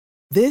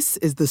This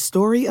is the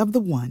story of the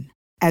one.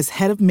 As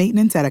head of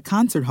maintenance at a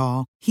concert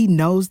hall, he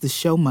knows the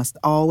show must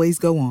always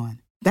go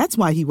on. That's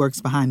why he works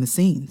behind the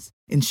scenes,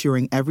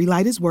 ensuring every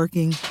light is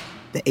working,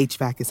 the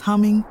HVAC is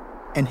humming,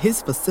 and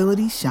his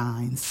facility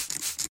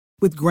shines.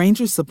 With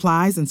Grainger's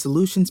supplies and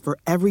solutions for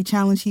every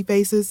challenge he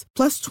faces,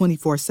 plus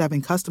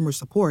 24/7 customer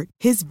support,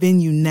 his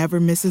venue never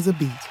misses a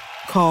beat.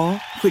 Call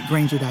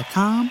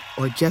quickgrainger.com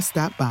or just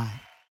stop by.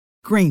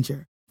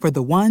 Grainger, for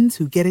the ones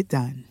who get it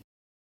done.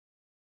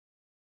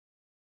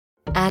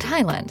 At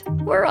Highland,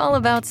 we're all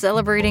about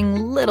celebrating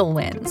little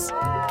wins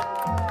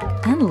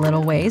and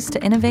little ways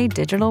to innovate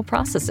digital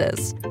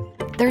processes.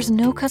 There's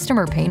no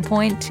customer pain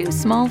point too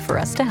small for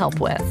us to help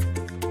with.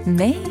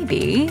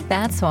 Maybe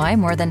that's why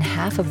more than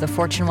half of the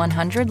Fortune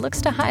 100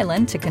 looks to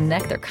Highland to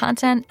connect their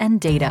content and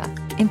data,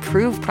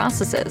 improve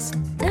processes,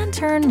 and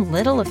turn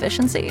little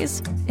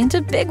efficiencies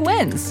into big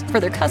wins for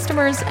their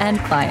customers and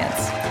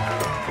clients.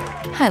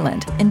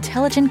 Highland,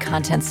 intelligent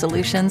content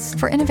solutions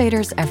for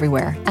innovators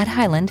everywhere at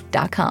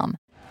highland.com.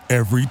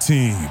 Every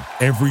team,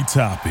 every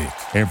topic,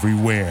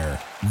 everywhere.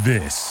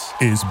 This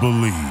is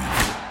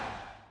Believe.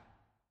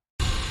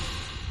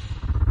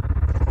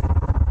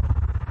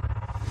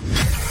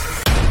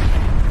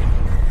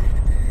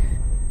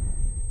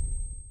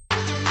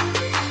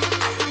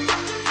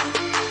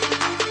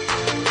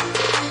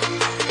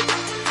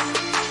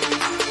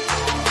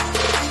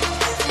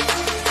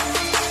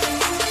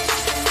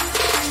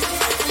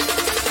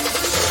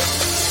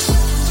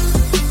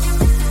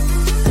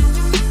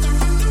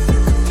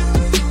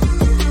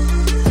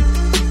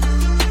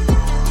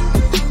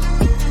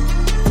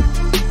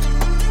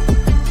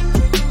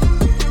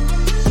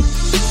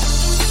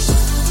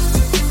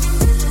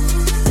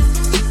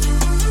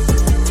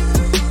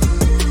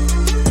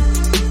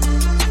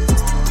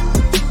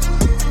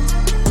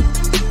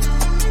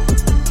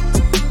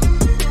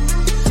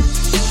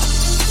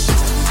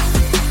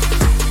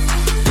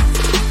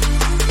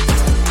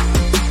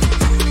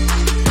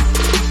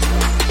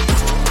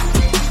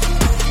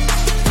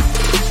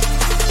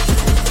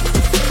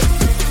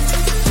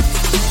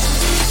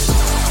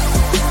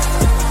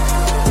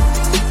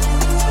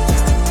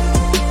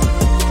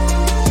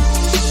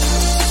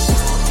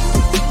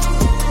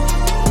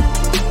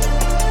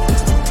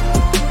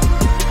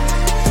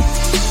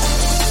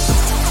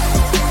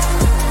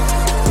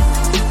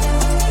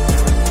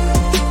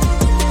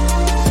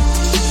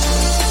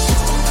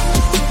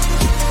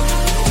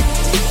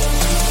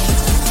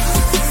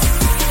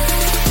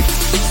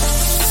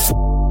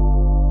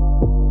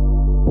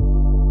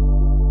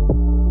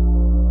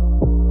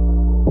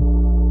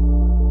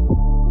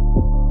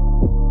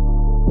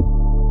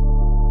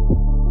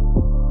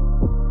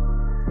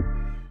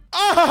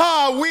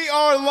 We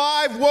are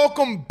live.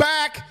 Welcome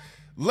back.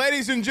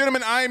 Ladies and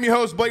gentlemen, I am your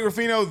host, Blake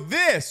Ruffino.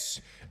 This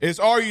is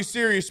Are You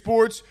Serious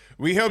Sports?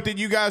 We hope that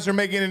you guys are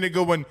making it a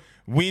good one.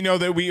 We know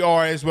that we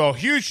are as well.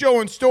 Huge show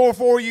in store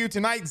for you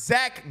tonight.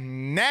 Zack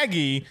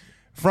Nagy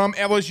from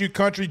LSU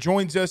Country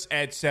joins us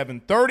at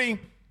 7:30.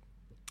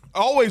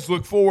 Always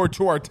look forward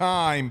to our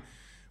time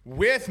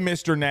with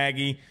Mr.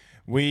 Nagy.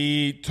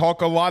 We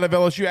talk a lot of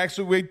LSU.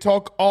 Actually, we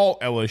talk all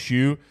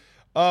LSU.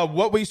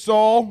 What we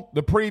saw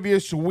the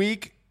previous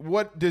week.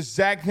 What does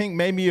Zack think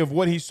maybe of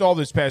what he saw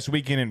this past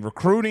weekend in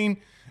recruiting?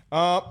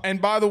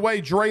 And by the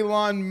way,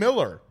 Draylon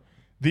Miller,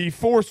 the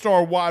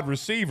four-star wide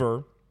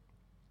receiver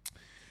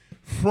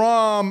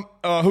from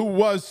who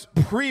was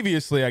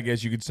previously, I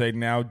guess you could say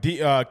now,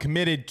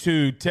 committed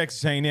to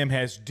Texas A&M,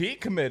 has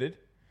decommitted.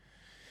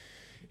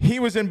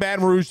 He was in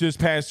Baton Rouge this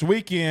past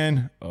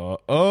weekend.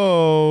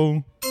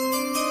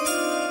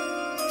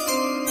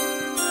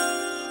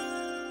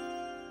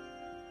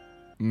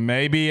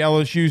 Maybe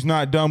LSU's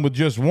not done with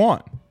just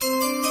one.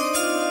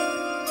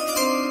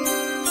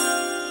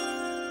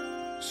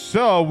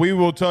 So we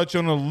will touch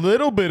on a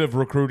little bit of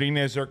recruiting,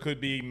 as there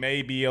could be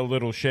maybe a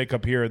little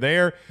shakeup here or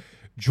there.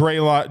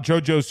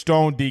 JoJo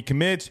Stone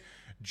decommits.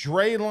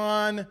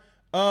 Draylon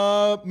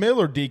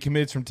Miller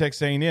decommits from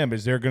Texas A&M.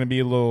 Is there going to be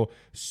a little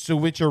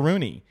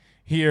switcheroony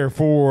here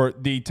for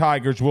the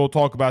Tigers? We'll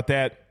talk about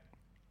that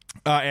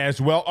as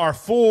well. Our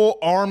full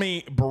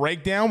Army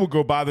breakdown. We'll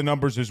go by the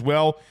numbers as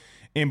well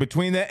in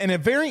between that. And a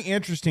very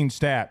interesting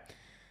stat.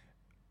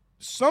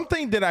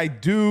 Something that I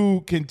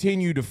do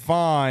continue to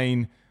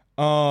find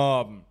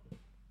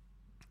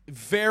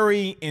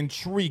very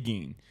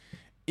intriguing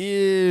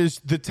is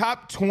the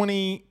top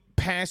 20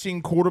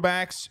 passing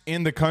quarterbacks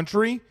in the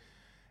country.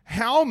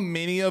 How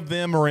many of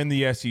them are in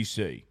the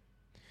SEC?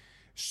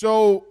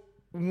 So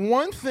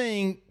one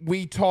thing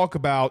we talk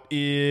about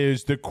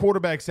is the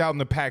quarterbacks out in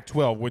the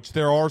Pac-12, which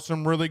there are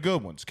some really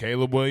good ones.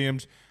 Caleb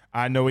Williams,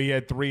 I know he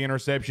had 3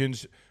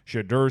 interceptions.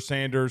 Shadur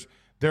Sanders,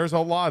 there's a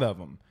lot of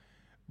them.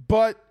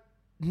 But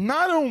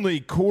not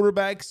only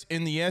quarterbacks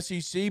in the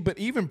SEC, but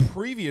even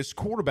previous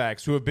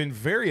quarterbacks who have been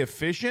very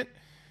efficient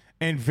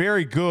and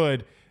very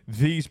good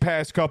these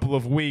past couple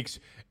of weeks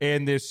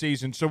in this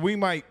season. So we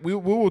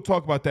will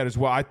talk about that as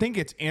well. I think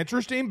it's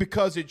interesting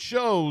because it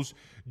shows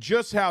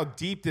just how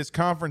deep this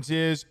conference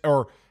is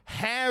or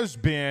has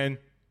been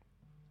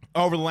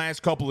over the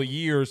last couple of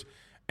years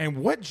and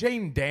what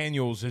Jaden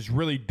Daniels is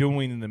really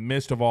doing in the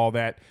midst of all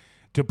that,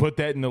 to put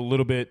that in a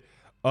little bit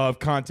of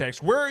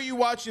context. Where are you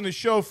watching the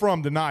show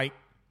from tonight?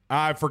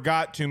 I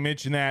forgot to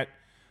mention that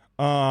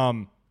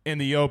in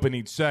the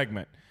opening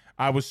segment.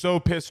 I was so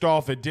pissed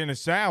off at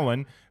Dennis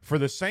Allen for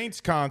the Saints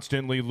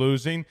constantly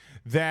losing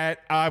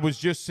that I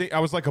was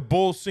like a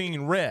bull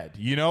seeing red.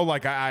 You know,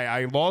 like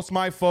I lost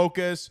my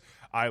focus.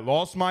 I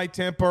lost my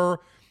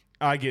temper.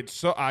 I get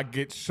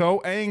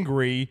so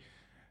angry.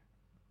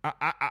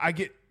 I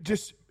get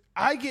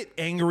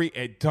angry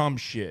at dumb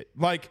shit.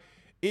 Like,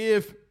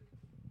 if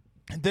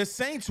the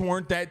Saints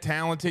weren't that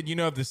talented, you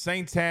know, if the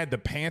Saints had the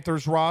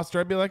Panthers roster,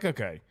 I'd be like,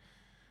 okay,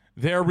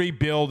 they're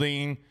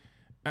rebuilding.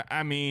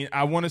 I mean,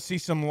 I want to see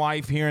some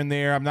life here and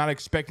there. I'm not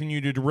expecting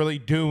you to really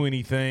do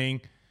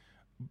anything.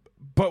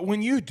 But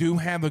when you do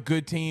have a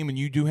good team and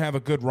you do have a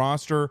good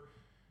roster,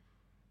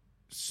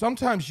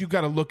 sometimes you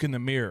got to look in the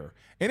mirror.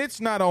 And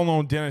it's not all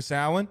on Dennis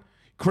Allen.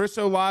 Chris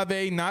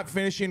Olave not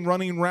finishing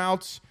running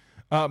routes.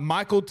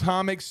 Michael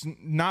Thomas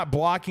not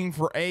blocking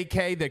for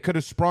AK that could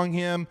have sprung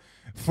him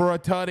for a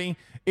tutty.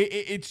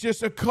 It's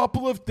just a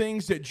couple of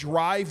things that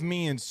drive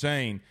me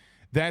insane.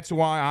 That's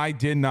why I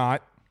did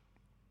not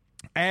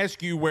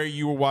ask you where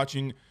you were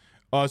watching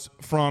us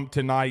from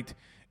tonight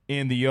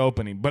in the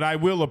opening. But I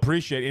will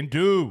appreciate and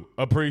do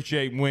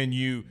appreciate when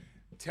you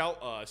tell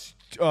us.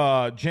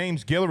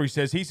 James Guillory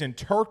says he's in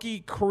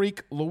Turkey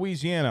Creek,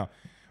 Louisiana.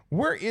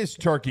 Where is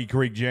Turkey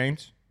Creek,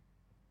 James?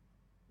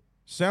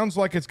 Sounds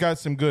like it's got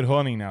some good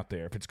hunting out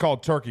there if it's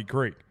called Turkey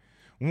Creek.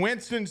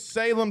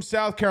 Winston-Salem,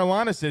 South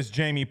Carolina, says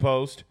Jamie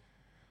Post.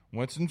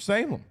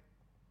 Winston-Salem,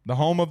 the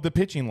home of the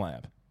pitching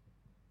lab.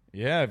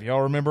 Yeah, if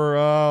y'all remember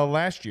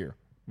last year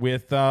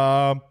with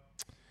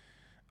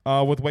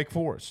Wake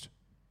Forest.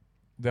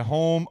 The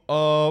home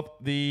of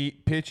the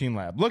pitching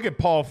lab. Look at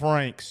Paul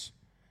Franks.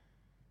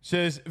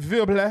 Says,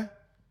 Vibla.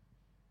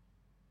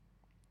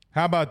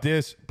 How about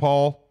this,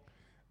 Paul?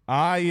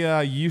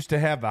 I used to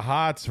have the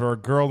hots for a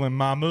girl in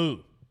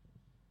Mamou.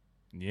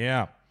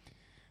 Yeah.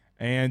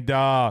 And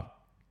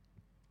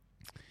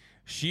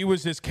she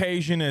was as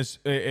Cajun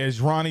as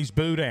Ronnie's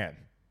Boudin.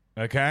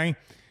 Okay?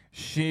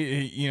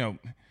 She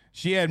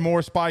had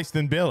more spice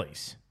than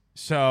Billy's.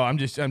 So I'm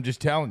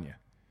just telling you.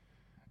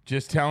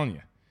 Just telling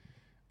you.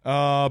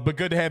 But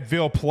good to have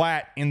Ville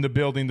Platt in the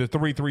building, the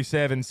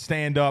 337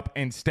 stand up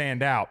and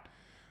stand out.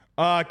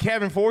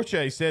 Kevin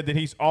Forche said that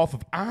he's off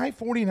of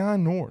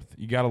I-49 North.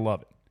 You got to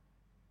love it.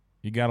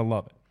 You got to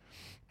love it.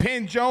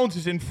 Penn Jones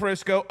is in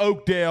Frisco,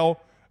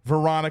 Oakdale,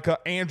 Veronica.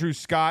 Andrew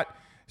Scott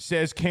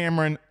says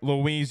Cameron,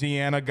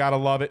 Louisiana. Got to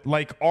love it.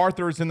 Lake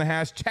Arthur's in the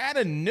house.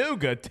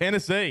 Chattanooga,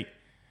 Tennessee,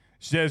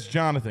 says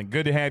Jonathan.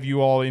 Good to have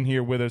you all in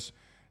here with us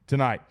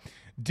tonight.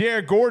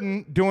 Derek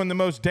Gordon, doing the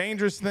most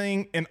dangerous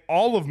thing in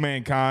all of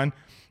mankind,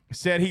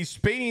 said he's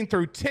speeding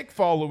through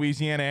Tickfall,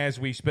 Louisiana as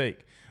we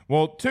speak.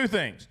 Well, two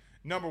things.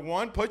 Number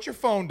one, put your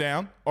phone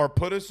down or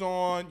put us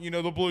on, the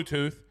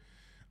Bluetooth.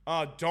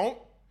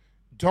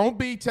 Don't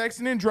be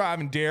texting and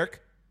driving, Derek.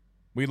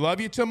 We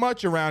love you too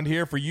much around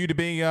here for you to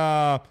be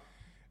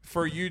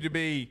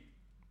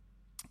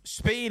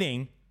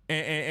speeding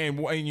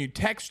and you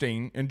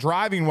texting and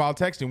driving while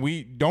texting.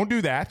 We don't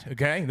do that,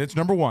 okay? That's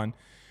number one.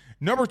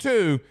 Number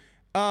two,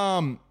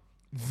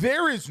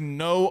 there is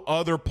no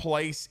other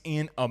place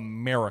in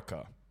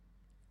America.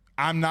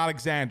 I'm not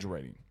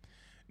exaggerating.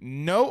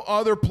 No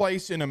other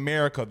place in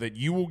America that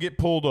you will get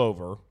pulled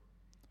over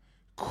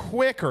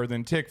quicker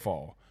than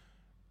Tickfall.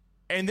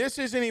 And this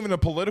isn't even a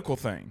political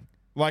thing.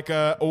 And I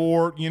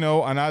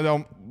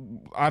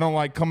don't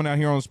like coming out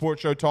here on a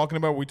sports show talking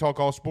about we talk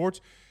all sports.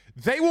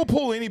 They will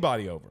pull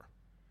anybody over.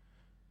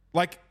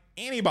 Like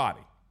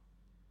anybody.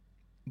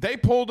 They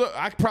pulled,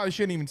 I probably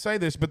shouldn't even say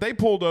this, but they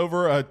pulled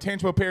over a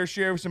Tangipahoa Parish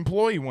Sheriff's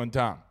employee one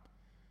time.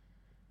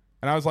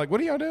 And I was like, what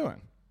are y'all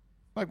doing?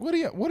 Like, what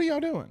are y'all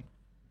doing?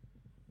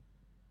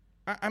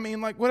 I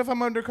mean, like, what if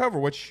I'm undercover?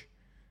 Which,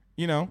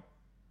 what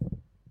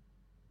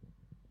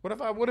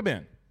if I would have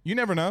been? You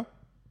never know.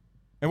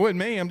 It wasn't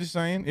me. I'm just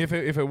saying, if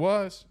it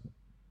was,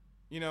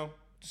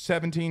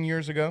 17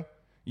 years ago,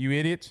 you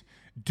idiots,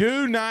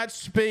 do not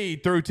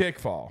speed through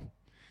Tickfall.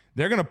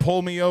 They're going to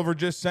pull me over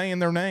just saying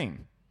their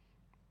name.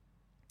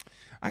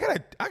 I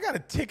got a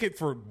ticket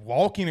for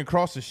walking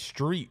across the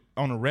street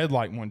on a red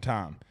light one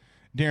time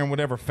during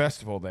whatever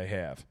festival they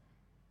have.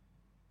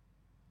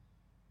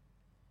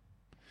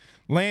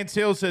 Lance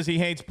Hill says he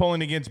hates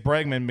pulling against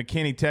Bregman.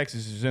 McKinney,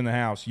 Texas is in the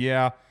house.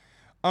 Yeah.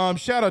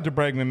 Shout out to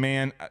Bregman,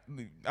 man.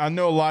 I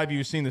know a lot of you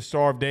have seen the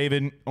Star of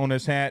David on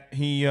his hat.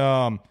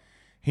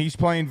 He's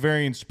playing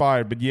very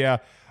inspired. But, yeah,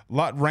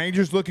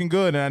 Rangers looking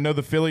good. And I know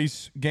the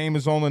Phillies game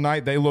is on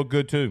tonight. They look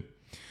good, too.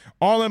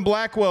 Arlen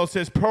Blackwell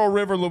says, Pearl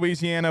River,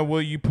 Louisiana,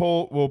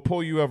 will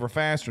pull you over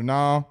faster.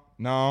 No.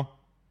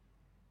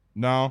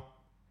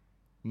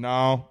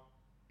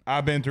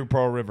 I've been through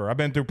Pearl River. I've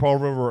been through Pearl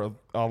River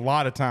a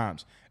lot of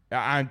times.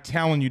 I'm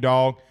telling you,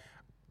 dog.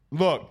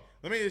 Look,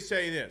 let me just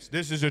say this.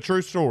 This is a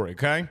true story,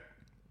 okay?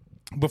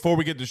 Before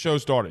we get the show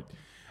started.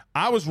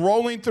 I was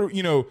rolling through,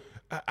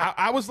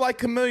 I was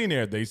like a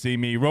millionaire. They see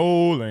me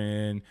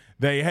rolling.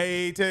 They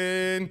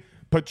hating,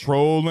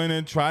 patrolling,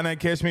 and trying to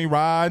catch me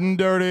riding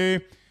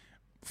dirty.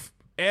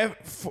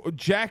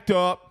 Jacked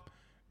up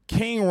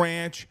King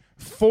Ranch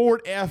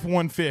Ford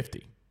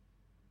F-150.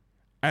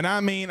 And I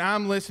mean,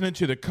 I'm listening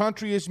to the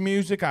countryest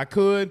music I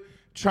could,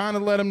 trying to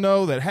let them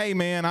know that, hey,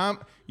 man, I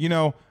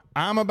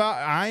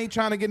ain't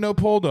trying to get no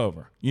pulled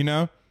over, you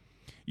know?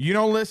 You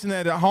don't listen to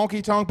that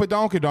honky tonk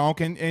padonka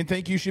donk and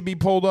think you should be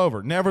pulled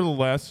over.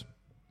 Nevertheless,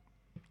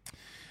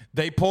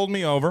 they pulled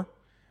me over,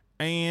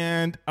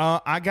 and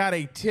I got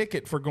a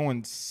ticket for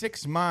going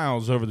 6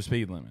 miles over the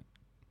speed limit.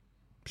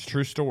 It's a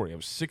true story. I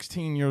was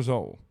 16 years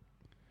old.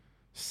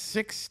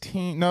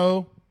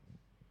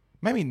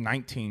 Maybe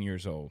 19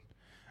 years old.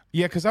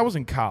 Yeah, because I was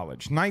in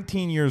college,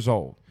 19 years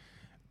old.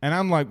 And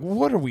I'm like,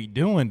 what are we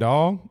doing,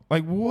 dog?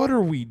 Like, what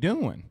are we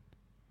doing?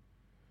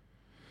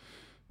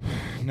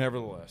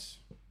 Nevertheless,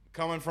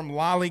 coming from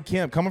Lolly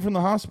Kemp, coming from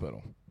the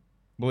hospital,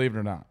 believe it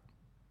or not,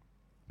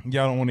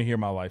 y'all don't want to hear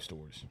my life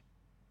stories.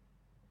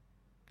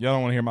 Y'all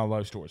don't want to hear my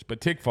life stories. But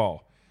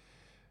Tickfall,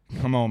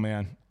 come on,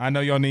 man. I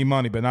know y'all need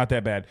money, but not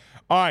that bad.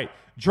 All right,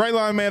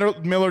 Draylon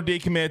Miller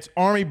decommits,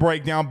 Army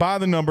breakdown, by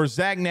the numbers.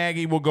 Zack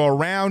Nagy will go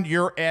around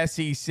your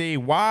SEC.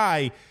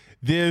 Why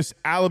this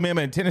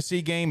Alabama and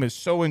Tennessee game is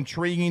so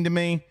intriguing to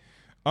me.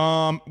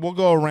 We'll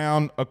go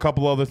around a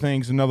couple other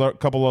things, a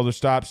couple other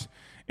stops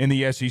in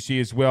the SEC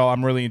as well.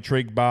 I'm really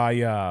intrigued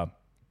by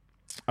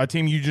a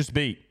team you just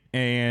beat,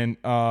 and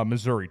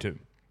Missouri too.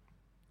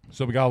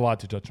 So we got a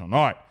lot to touch on.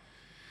 All right.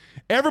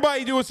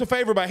 Everybody do us a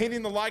favor by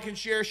hitting the like and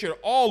share to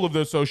all of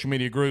those social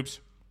media groups.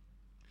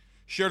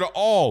 Share to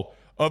all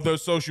of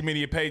those social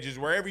media pages,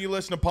 wherever you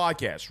listen to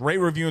podcasts. Rate,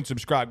 review, and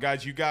subscribe.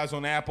 Guys, you guys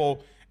on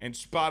Apple and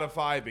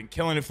Spotify have been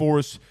killing it for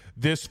us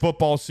this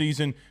football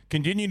season.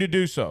 Continue to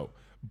do so.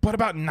 But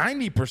about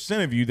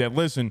 90% of you that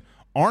listen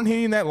aren't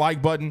hitting that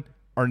like button,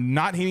 are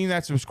not hitting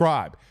that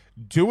subscribe.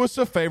 Do us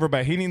a favor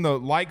by hitting the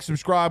like,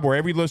 subscribe,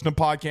 wherever you listen to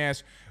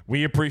podcasts.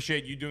 We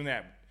appreciate you doing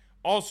that.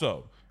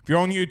 Also, if you're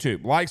on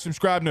YouTube, like,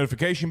 subscribe,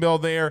 notification bell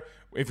there.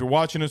 If you're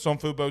watching us on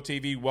Fubo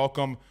TV,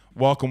 welcome,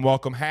 welcome,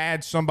 welcome.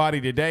 Had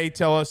somebody today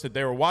tell us that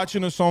they were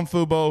watching us on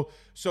Fubo,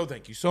 so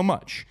thank you so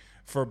much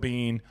for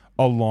being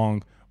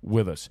along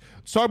with us.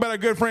 Let's talk about our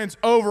good friends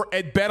over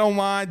at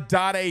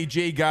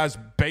betonline.ag, guys.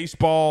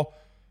 Baseball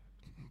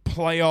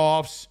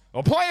playoffs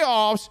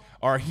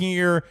are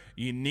here.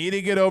 You need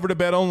to get over to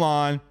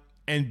BetOnline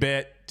and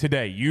bet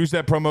today. Use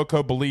that promo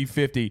code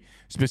BELIEVE50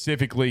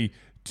 specifically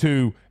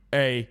to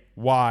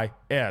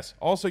AYS.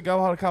 Also, you got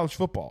a lot of college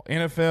football,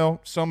 NFL,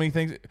 so many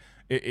things.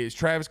 Is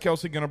Travis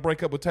Kelce going to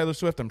break up with Taylor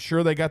Swift? I'm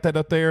sure they got that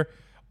up there.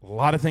 A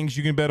lot of things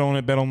you can bet on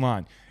at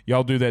BetOnline.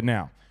 Y'all do that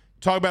now.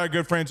 Talk about our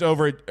good friends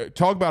over there at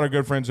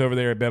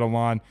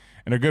BetOnline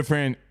and our good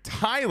friend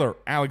Tyler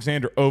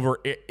Alexander over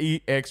at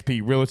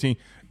eXp Realty.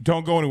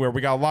 Don't go anywhere. We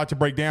got a lot to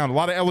break down. A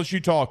lot of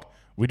LSU talk.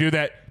 We do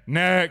that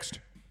next.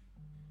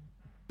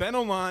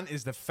 BetOnline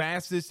is the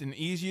fastest and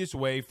easiest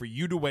way for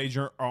you to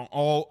wager on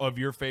all of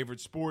your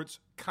favorite sports,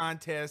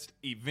 contests,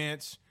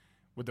 events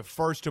with the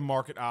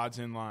first-to-market odds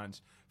and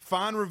lines.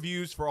 Find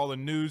reviews for all the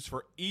news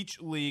for each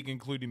league,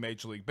 including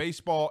Major League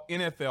Baseball,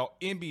 NFL,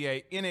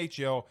 NBA,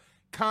 NHL,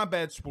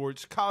 combat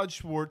sports, college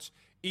sports,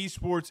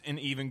 esports, and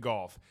even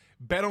golf.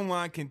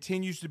 BetOnline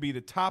continues to be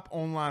the top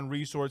online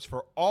resource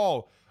for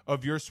all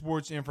of your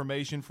sports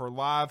information for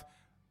live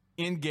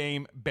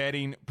in-game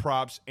betting,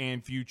 props,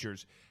 and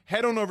futures.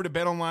 Head on over to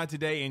BetOnline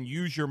today and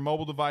use your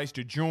mobile device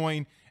to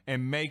join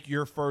and make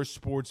your first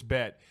sports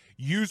bet.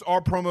 Use our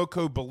promo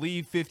code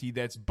BELIEVE50,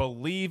 that's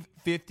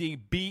BELIEVE50,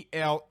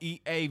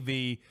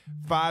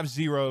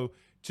 BLEAV50,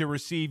 to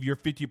receive your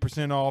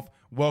 50% off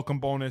welcome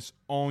bonus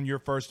on your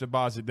first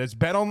deposit. That's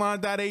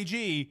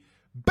betonline.ag,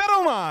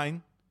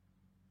 betonline.ag.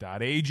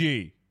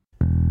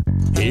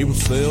 He will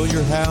sell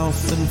your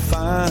house and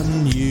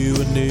find you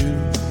a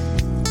new.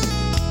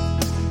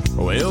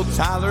 Well,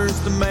 Tyler's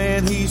the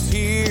man, he's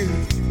here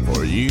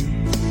for you.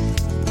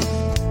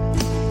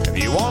 If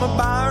you want to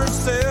buy or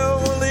sell,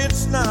 well,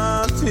 it's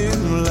not too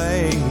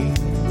late.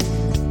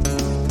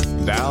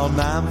 Dial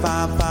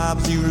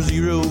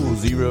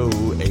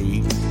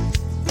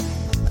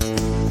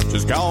 955-0008.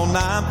 Just call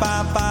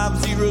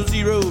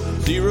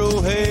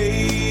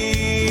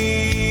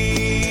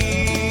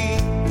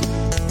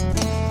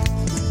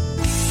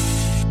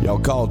 955-0008. Y'all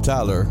call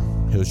Tyler,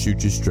 he'll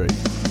shoot you straight.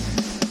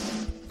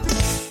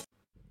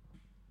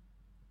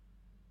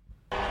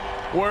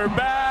 We're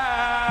back.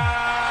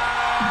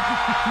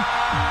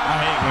 I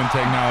hate when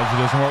technology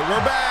doesn't work.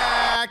 We're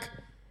back.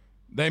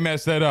 They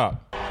messed that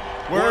up.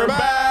 We're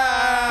back.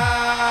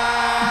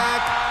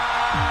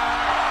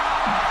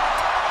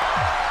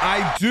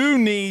 I do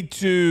need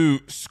to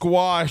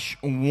squash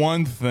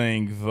one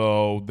thing,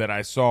 though, that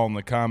I saw in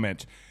the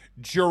comments.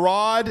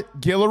 Gerard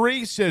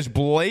Guillory says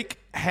Blake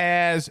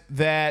has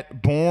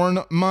that Bourne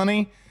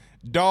money.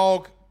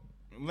 Dog,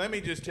 let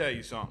me just tell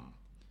you something.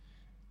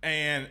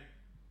 And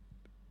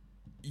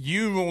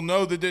you will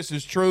know that this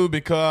is true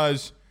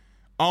because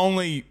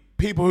only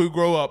people who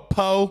grow up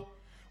po.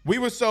 We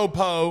were so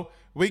po,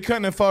 we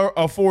couldn't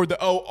afford the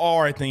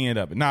OR at the end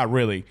of it. Not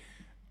really.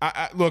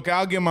 Look,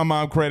 I'll give my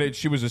mom credit.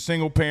 She was a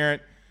single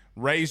parent,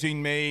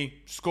 raising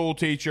me, school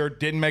teacher,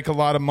 didn't make a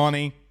lot of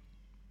money.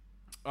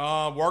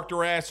 Worked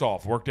her ass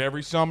off. Worked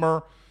every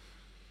summer.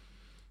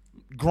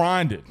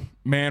 Grinded,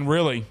 man,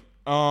 really.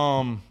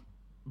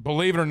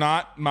 Believe it or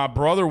not, my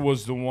brother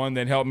was the one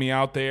that helped me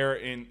out there.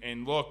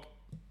 And look,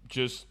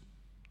 just,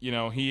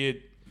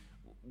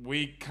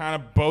 we kind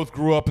of both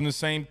grew up in the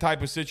same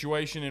type of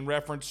situation in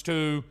reference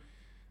to,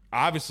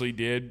 obviously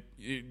did,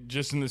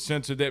 just in the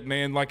sense of that,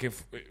 man, like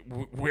if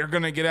we're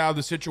going to get out of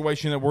the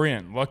situation that we're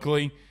in.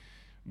 Luckily,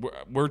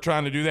 we're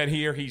trying to do that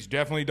here. He's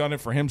definitely done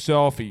it for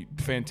himself. He's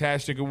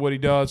fantastic at what he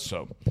does,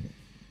 so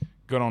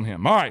good on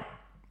him. All right.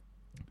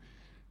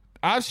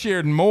 I've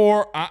shared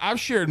more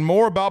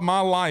about my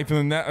life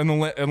in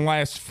the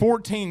last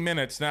 14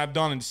 minutes than I've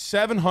done in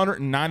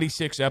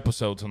 796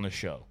 episodes on the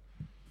show.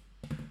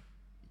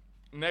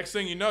 Next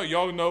thing you know,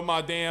 y'all know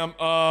my damn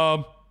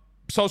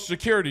Social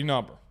Security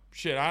number.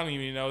 Shit, I don't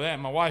even know that.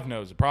 My wife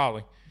knows it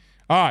probably.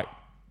 All right.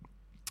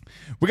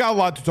 We got a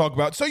lot to talk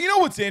about. So you know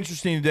what's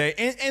interesting today?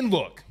 And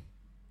look,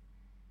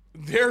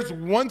 there's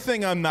one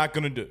thing I'm not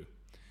going to do.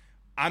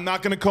 I'm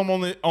not going to come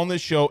on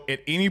this show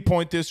at any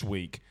point this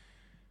week.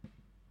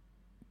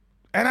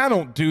 And I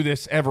don't do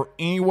this ever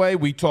anyway.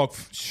 We talk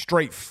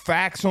straight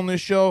facts on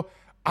this show.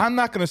 I'm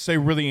not going to say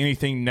really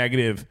anything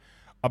negative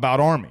about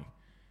Army.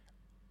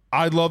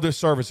 I love the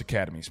service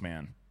academies,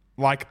 man.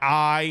 Like,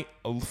 I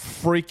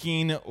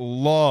freaking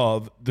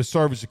love the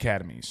service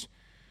academies.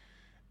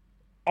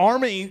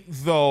 Army,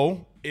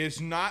 though,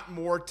 is not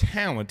more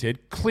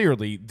talented,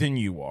 clearly, than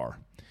you are.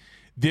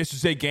 This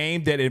is a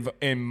game that,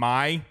 in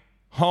my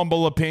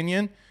humble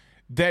opinion,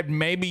 that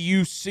maybe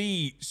you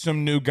see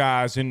some new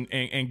guys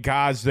and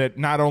guys that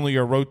not only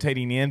are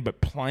rotating in but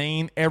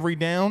playing every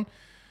down.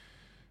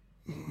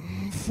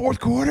 Fourth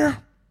quarter,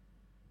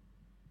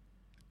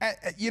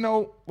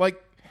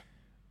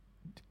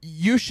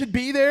 you should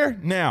be there.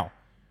 Now,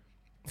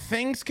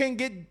 things can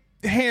get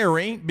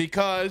hairy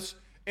because,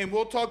 and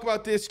we'll talk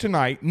about this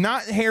tonight,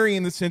 not hairy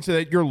in the sense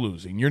that you're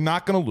losing. You're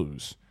not going to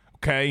lose,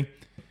 okay?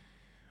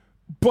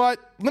 But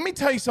let me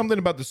tell you something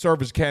about the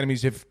service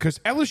academies, because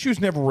LSU's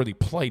never really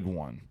played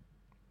one.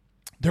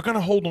 They're going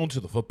to hold on to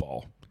the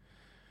football,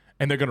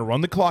 and they're going to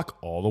run the clock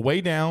all the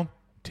way down.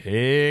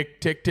 Tick,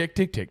 tick, tick,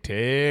 tick, tick,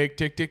 tick,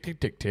 tick, tick, tick,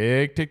 tick,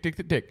 tick, tick, tick,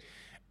 tick, tick.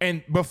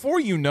 And before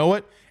you know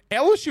it,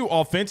 LSU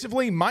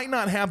offensively might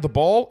not have the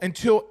ball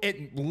until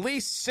at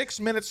least 6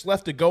 minutes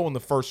left to go in the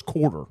first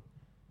quarter.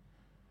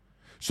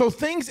 So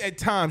things at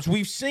times,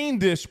 we've seen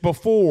this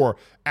before.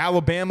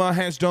 Alabama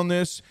has done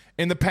this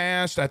in the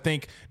past. I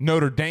think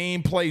Notre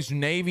Dame plays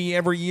Navy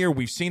every year.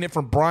 We've seen it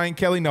from Brian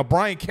Kelly. Now,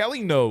 Brian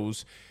Kelly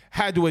knows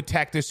how to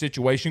attack this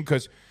situation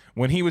because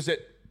when he was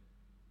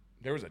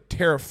there was a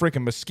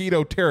freaking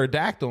mosquito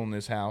pterodactyl in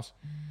this house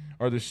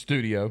or this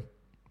studio.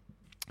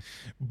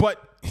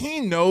 But he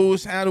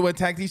knows how to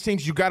attack these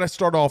teams. You got to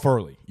start off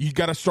early. You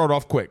got to start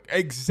off quick,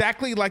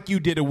 exactly like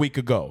you did a week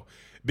ago.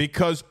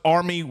 Because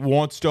Army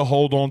wants to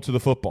hold on to the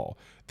football.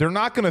 They're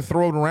not going to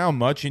throw it around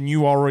much, and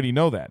you already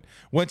know that.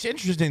 What's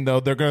interesting, though,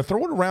 they're going to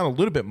throw it around a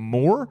little bit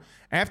more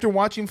after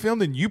watching film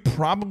than you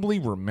probably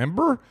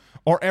remember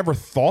or ever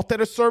thought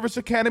that a service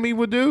academy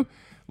would do.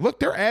 Look,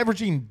 they're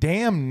averaging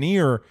damn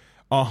near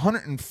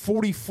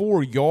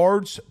 144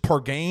 yards per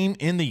game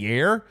in the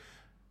air,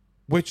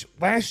 which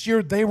last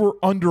year they were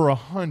under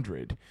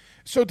 100.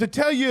 So to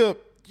tell you,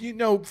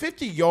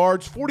 50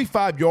 yards,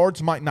 45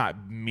 yards might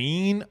not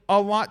mean a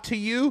lot to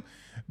you,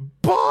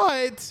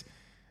 but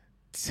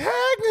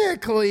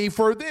technically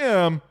for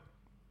them,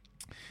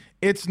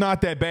 it's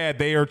not that bad.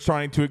 They are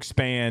trying to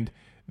expand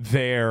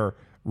their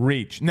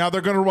reach. Now,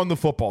 they're going to run the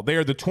football. They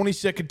are the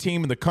 22nd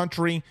team in the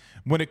country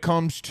when it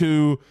comes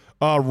to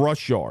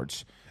rush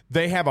yards.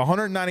 They have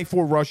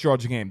 194 rush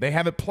yards a game. They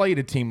haven't played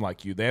a team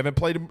like you. They haven't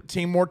played a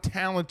team more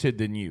talented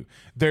than you.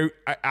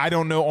 I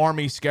don't know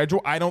Army's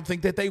schedule. I don't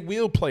think that they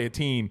will play a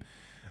team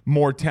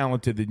more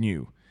talented than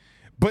you.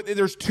 But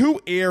there's two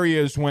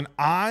areas when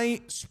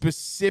I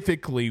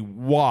specifically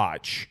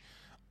watch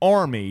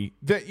Army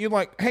that you're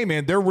like, hey,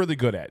 man, they're really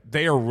good at.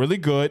 They are really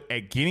good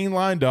at getting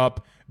lined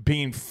up,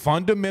 being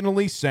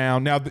fundamentally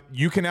sound. Now,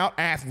 you can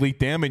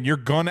out-athlete them, and you're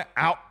going to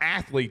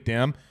out-athlete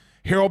them.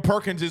 Harold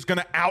Perkins is going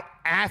to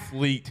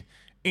out-athlete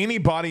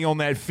anybody on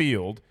that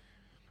field.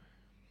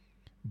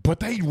 But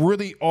they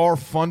really are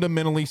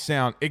fundamentally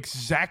sound.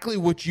 Exactly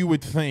what you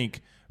would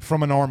think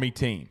from an Army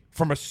team,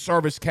 from a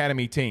service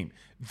academy team.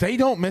 They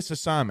don't miss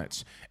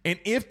assignments. And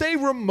if they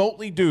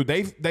remotely do,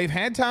 they've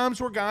had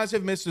times where guys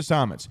have missed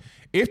assignments.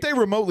 If they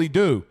remotely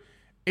do,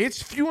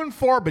 it's few and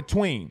far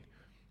between.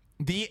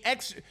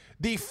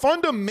 The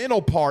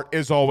fundamental part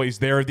is always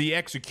there. The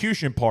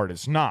execution part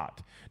is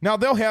not. Now,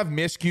 they'll have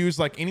miscues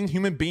like any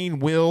human being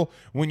will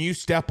when you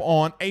step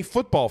on a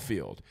football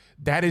field.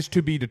 That is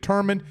to be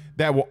determined.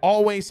 That will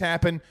always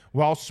happen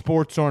while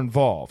sports are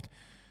involved.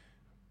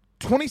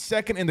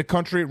 22nd in the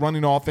country at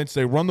running offense.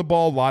 They run the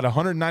ball a lot,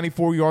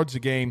 194 yards a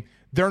game.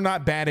 They're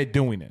not bad at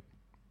doing it.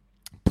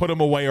 Put them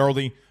away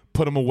early.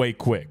 Put them away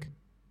quick.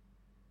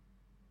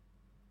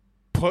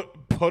 Put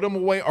Put them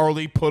away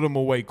early, put them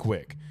away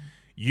quick.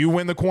 You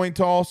win the coin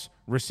toss,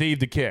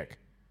 receive the kick.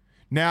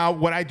 Now,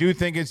 what I do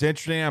think is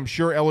interesting, I'm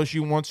sure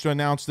LSU wants to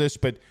announce this,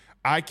 but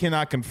I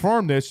cannot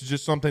confirm this. It's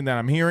just something that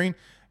I'm hearing.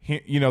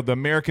 You know, the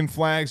American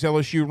flags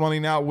LSU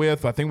running out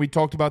with. I think we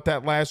talked about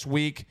that last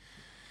week.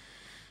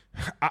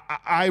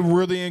 I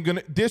really am going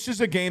to – this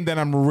is a game that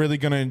I'm really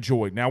going to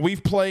enjoy. Now,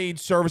 we've played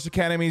service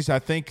academies. I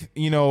think,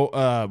 we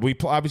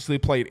obviously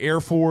played Air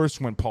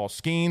Force when Paul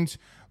Skeens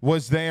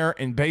was there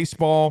in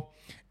baseball,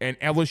 and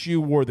LSU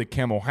wore the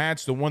camel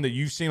hats, the one that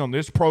you've seen on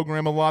this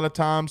program a lot of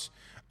times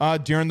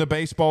during the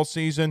baseball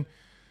season.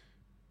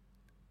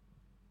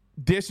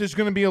 This is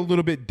going to be a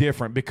little bit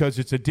different because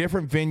it's a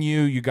different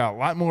venue. You got a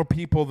lot more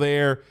people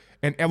there,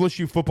 and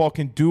LSU football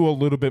can do a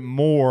little bit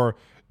more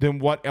than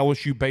what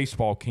LSU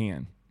baseball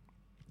can.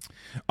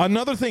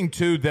 Another thing,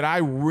 too, that I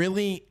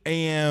really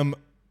am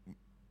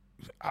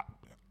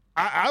 –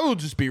 I will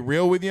just be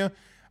real with you.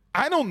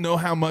 I don't know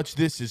how much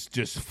this is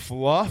just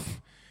fluff,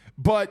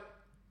 but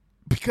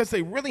because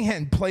they really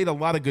hadn't played a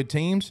lot of good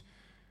teams,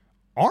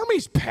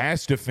 Army's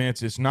pass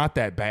defense is not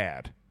that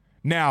bad.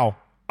 Now,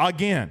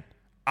 again,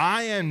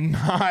 I am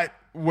not,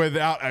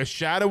 without a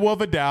shadow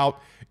of a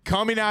doubt,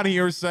 coming out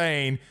here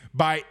saying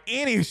by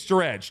any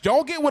stretch,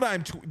 don't get what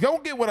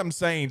I'm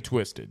saying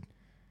twisted.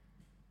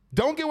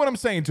 Don't get what I'm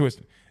saying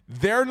twisted.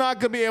 They're not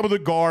going to be able to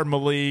guard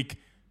Malik,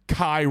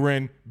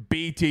 Kyron,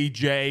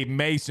 BTJ,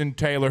 Mason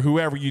Taylor,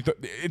 whoever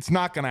it's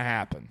not going to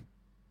happen.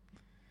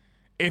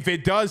 If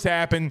it does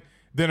happen,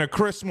 then a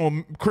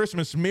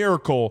Christmas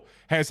miracle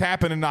has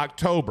happened in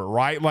October,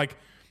 right? Like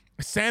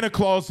Santa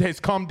Claus has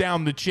come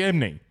down the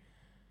chimney.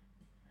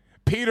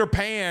 Peter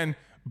Pan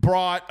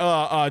brought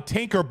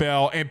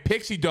Tinkerbell, and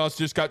pixie dust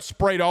just got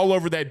sprayed all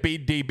over that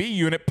DB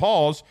unit,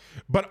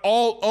 but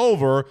all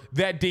over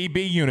that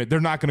DB unit.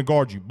 They're not going to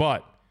guard you.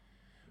 But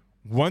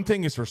one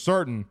thing is for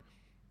certain,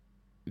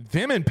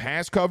 them in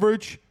pass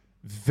coverage,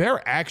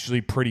 they're actually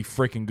pretty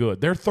freaking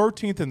good. They're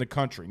 13th in the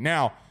country.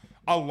 Now,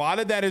 a lot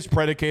of that is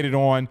predicated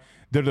on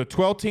they're the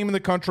 12th team in the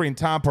country in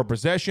time per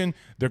possession.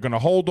 They're going to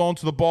hold on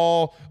to the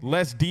ball,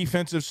 less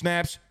defensive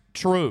snaps.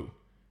 True.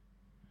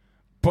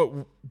 But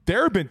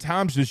there have been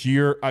times this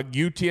year,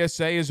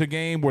 UTSA is a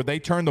game where they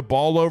turned the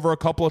ball over a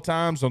couple of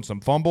times on some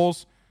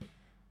fumbles.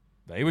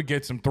 They would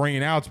get some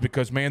 3-and-outs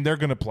because, man, they're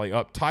going to play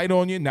uptight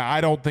on you. Now,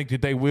 I don't think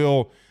that they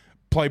will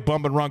play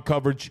bump and run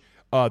coverage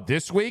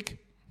this week,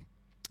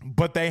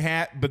 but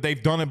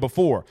they've done it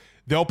before.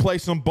 They'll play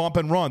some bump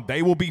and run.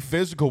 They will be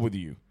physical with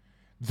you.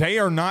 They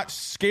are not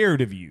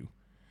scared of you.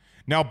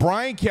 Now,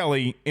 Brian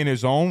Kelly, in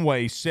his own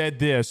way, said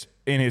this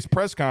in his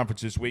press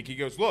conference this week. He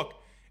goes, look,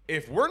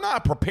 if we're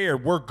not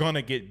prepared, we're going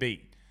to get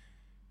beat.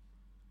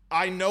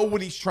 I know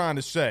what he's trying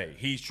to say.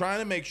 He's trying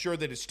to make sure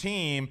that his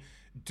team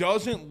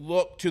doesn't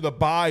look to the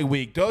bye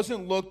week,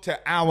 doesn't look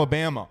to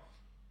Alabama.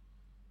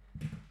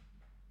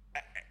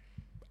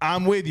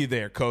 I'm with you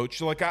there,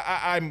 Coach. Like,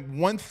 I'm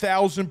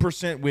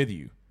 1,000% with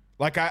you.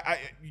 Like, I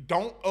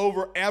don't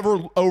ever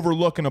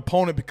overlook an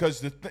opponent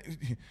because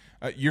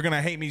you're going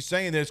to hate me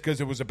saying this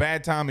because it was a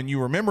bad time and you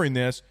remembering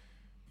this.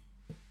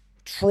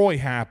 Troy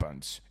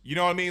happens. You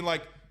know what I mean?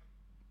 Like,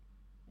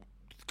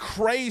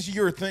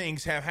 crazier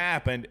things have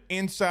happened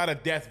inside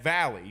of Death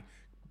Valley.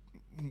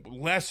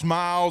 Les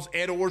Miles,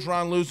 Ed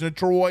Orgeron losing to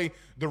Troy,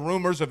 the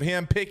rumors of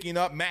him picking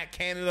up Matt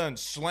Canada and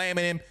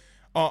slamming him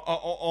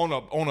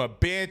on a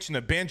bench and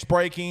the bench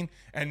breaking.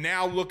 And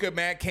now look at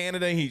Matt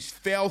Canada. He's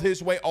failed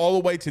his way all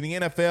the way to the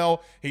NFL.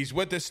 He's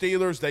with the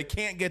Steelers. They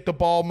can't get the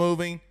ball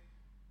moving.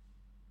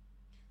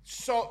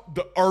 So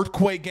the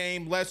earthquake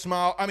game, Les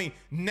Miles. I mean,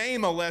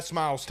 name a Les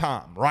Miles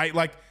time, right?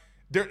 Like,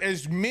 there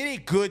as many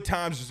good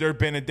times as there have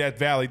been in Death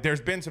Valley, there's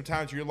been some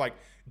times where you're like,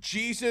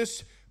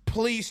 Jesus,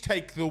 please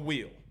take the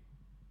wheel.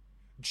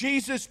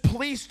 Jesus,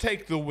 please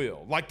take the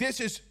wheel. Like,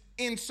 this is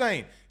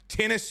insane.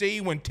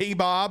 Tennessee, when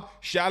T-Bob,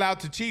 shout out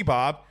to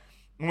T-Bob,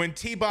 when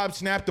T-Bob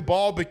snapped the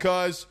ball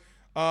because,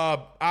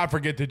 I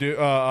forget to do,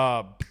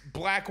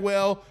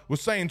 Blackwell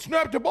was saying,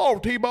 snap the ball,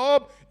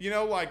 T-Bob. You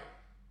know, like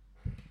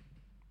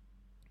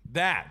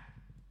that.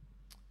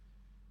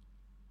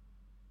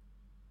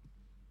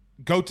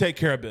 Go take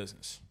care of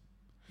business.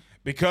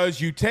 Because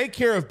you take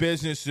care of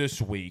business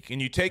this week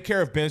and you take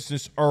care of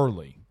business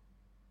early.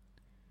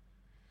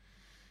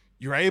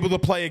 You're able to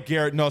play a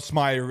Garrett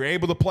Nussmeier. You're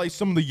able to play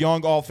some of the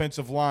young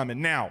offensive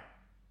linemen. Now,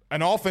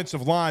 an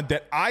offensive line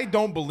that I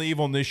don't believe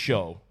on this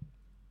show,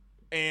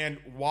 and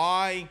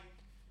why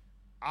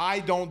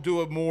I don't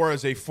do it more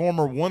as a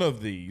former one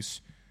of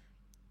these,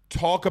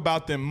 talk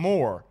about them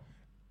more.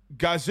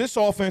 Guys, this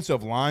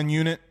offensive line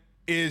unit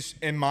is,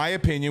 in my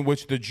opinion,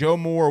 which the Joe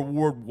Moore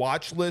Award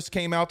watch list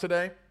came out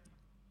today,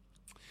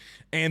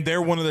 and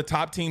they're one of the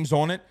top teams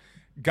on it.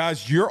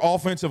 Guys, your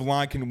offensive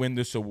line can win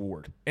this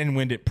award and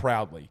win it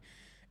proudly.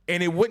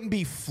 And it wouldn't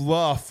be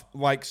fluff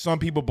like some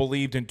people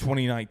believed in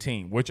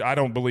 2019, which I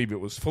don't believe it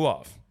was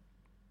fluff.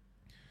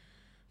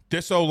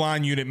 This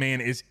O-line unit, man,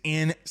 is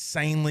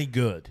insanely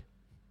good.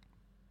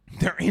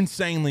 They're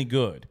insanely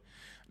good.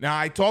 Now,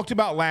 I talked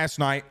about last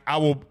night. I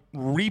will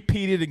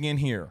repeat it again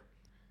here.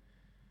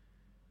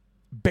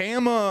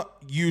 Bama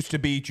used to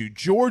beat you.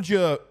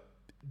 Georgia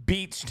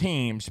beats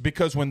teams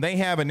because when they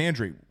have an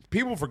injury,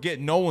 people forget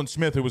Nolan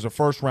Smith, who was a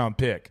first-round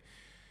pick.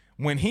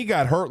 When he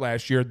got hurt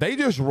last year, they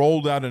just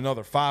rolled out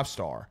another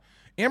 5-star.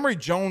 Amry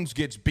Jones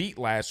gets beat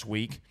last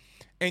week,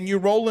 and you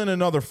roll in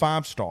another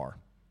 5-star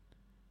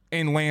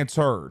and Lance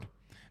Hurd.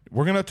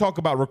 We're going to talk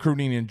about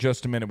recruiting in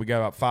just a minute. We got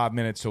about 5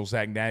 minutes till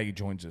Zack Nagy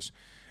joins us.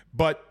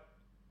 But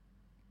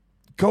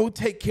go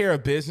take care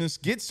of business.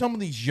 Get some of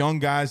these young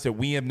guys that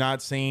we have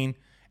not seen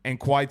in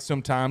quite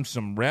some time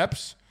some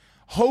reps.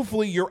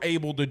 Hopefully you're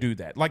able to do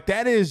that. Like,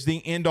 that is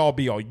the end-all,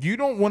 be-all. You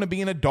don't want to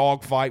be in a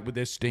dogfight with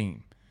this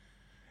team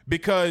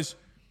because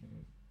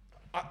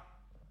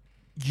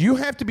you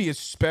have to be a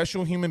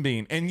special human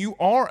being, and you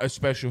are a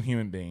special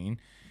human being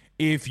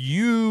if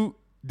you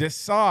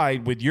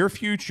decide with your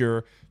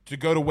future to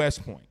go to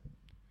West Point,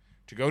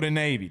 to go to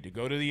Navy, to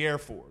go to the Air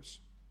Force.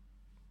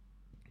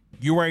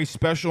 You are a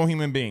special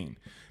human being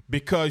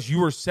because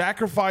you are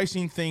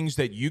sacrificing things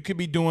that you could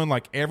be doing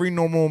like every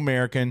normal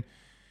American,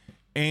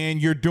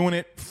 and you're doing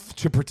it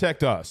to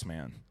protect us,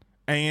 man.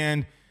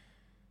 And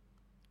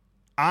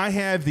I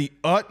have the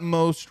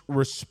utmost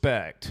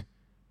respect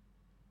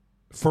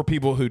for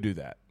people who do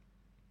that.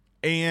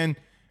 And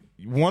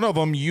one of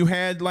them you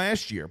had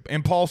last year,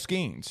 and Paul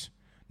Skeens.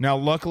 Now,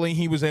 luckily,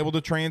 he was able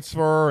to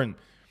transfer, and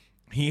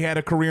he had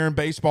a career in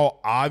baseball,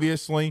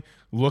 obviously.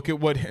 Look at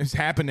what has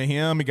happened to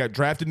him. He got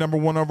drafted number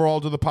 1 overall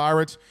to the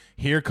Pirates.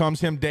 Here comes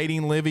him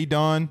dating Livy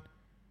Dunn.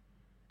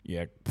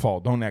 Yeah,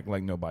 Paul, don't act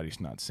like nobody's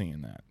not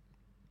seeing that.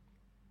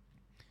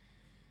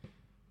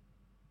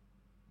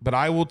 But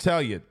I will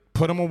tell you,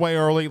 put them away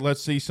early.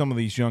 Let's see some of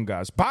these young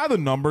guys. By the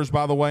numbers,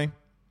 by the way,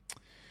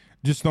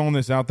 just throwing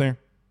this out there.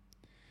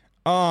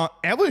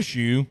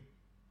 LSU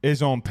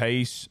is on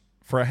pace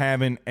for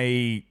having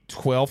a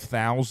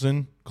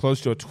 12,000, close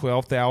to a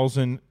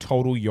 12,000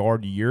 total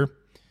yard year.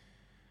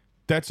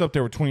 That's up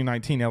there with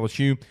 2019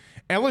 LSU.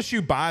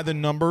 LSU, by the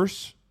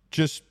numbers,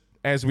 just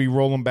as we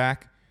roll them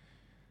back,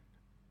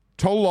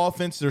 total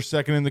offense, they're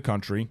second in the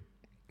country.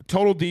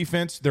 Total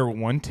defense, they're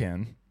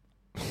 110.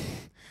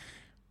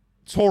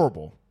 It's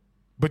horrible.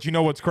 But you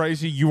know what's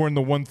crazy? You were in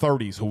the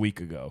 130s a week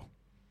ago.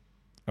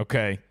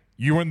 Okay?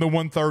 You were in the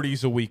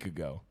 130s a week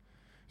ago.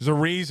 There's a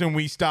reason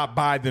we stopped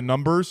by the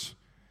numbers,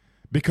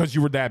 because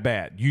you were that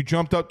bad. You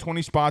jumped up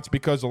 20 spots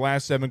because the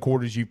last 7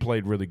 quarters you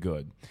played really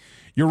good.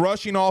 Your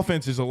rushing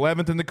offense is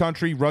 11th in the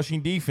country.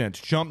 Rushing defense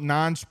jumped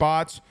 9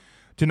 spots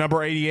to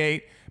number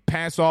 88.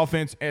 Pass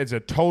offense as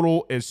a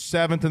total is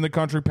 7th in the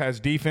country.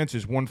 Pass defense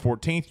is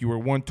 114th. You were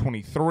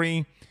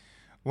 123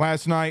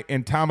 last night.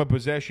 And time of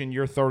possession,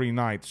 you're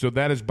 39th. So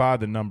that is by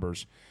the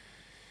numbers.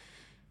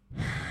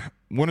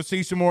 Want to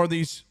see some more of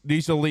these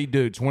elite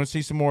dudes. Want to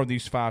see some more of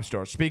these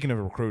 5-stars. Speaking of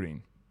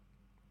recruiting.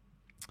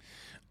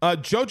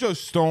 JoJo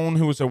Stone,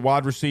 who was a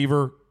wide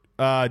receiver,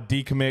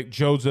 decommit.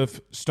 Joseph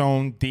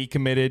Stone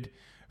decommitted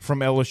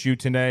from LSU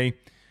today.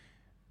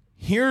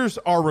 Here's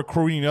our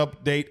recruiting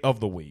update of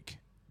the week.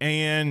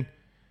 And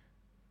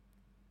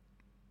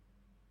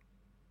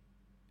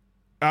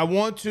I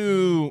want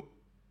to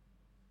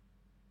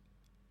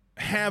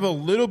have a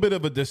little bit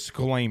of a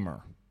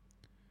disclaimer.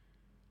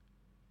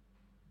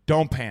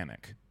 Don't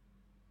panic.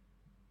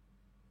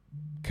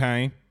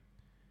 Okay?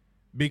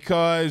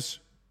 Because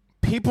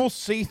people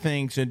see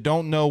things and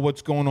don't know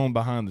what's going on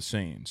behind the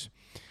scenes.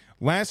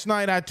 Last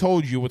night I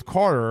told you with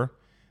Carter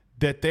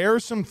that there are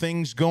some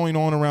things going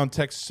on around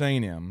Texas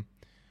A&M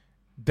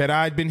that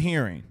I'd been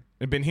hearing.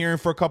 I've been hearing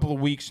for a couple of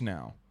weeks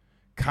now.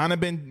 Kind of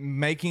been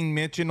making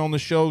mention on the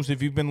shows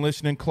if you've been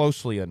listening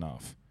closely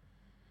enough.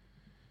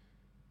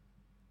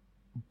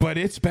 But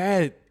it's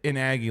bad in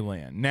Aggie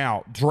land.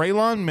 Now,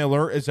 Draylon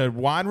Miller is a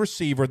wide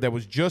receiver that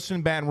was just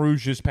in Baton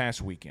Rouge this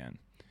past weekend.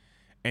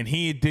 And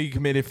he had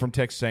decommitted from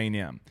Texas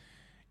A&M.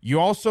 You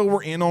also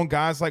were in on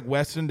guys like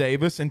Weston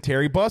Davis and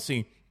Terry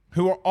Bussey,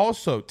 who are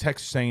also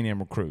Texas A&M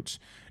recruits.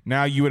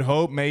 Now, you would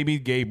hope maybe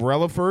Gabe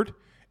Relaford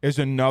is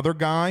another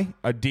guy,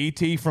 a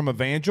DT from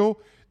Evangel,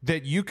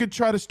 that you could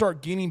try to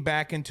start getting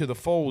back into the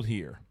fold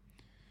here.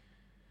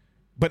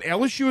 But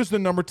LSU is the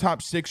number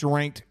top 6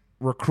 ranked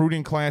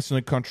recruiting class in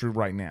the country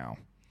right now.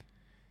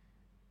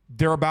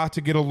 They're about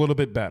to get a little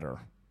bit better,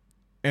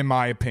 in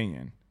my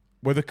opinion,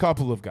 with a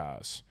couple of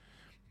guys.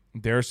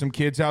 There are some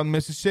kids out in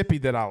Mississippi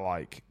that I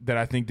like, that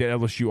I think that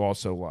LSU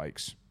also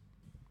likes.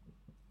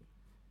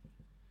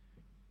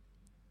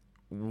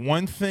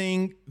 One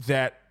thing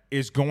that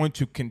is going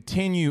to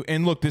continue,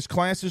 and look, this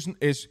class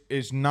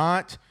is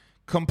not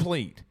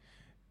complete.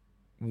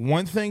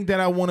 One thing that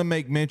I want to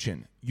make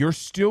mention, you're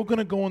still going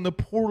to go in the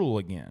portal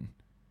again.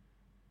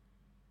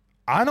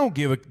 I don't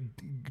give a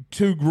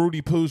two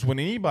Grudy poos when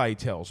anybody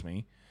tells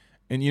me.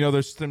 And, you know,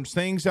 there's some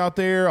things out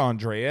there,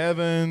 Andre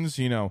Evans,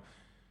 you know.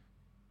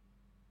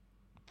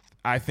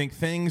 I think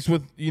things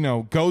with, you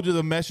know, go to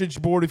the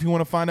message board if you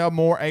want to find out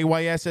more,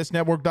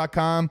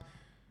 ayssnetwork.com.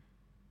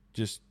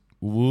 Just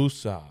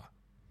woosah.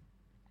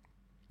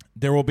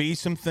 There will be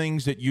some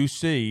things that you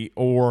see,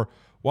 or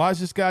why is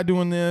this guy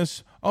doing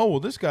this? Oh, well,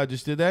 this guy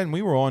just did that and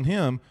we were on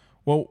him.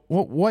 Well,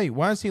 wait,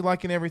 why is he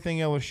liking everything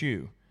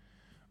LSU?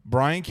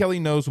 Brian Kelly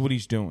knows what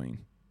he's doing.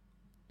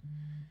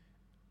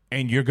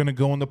 And you're going to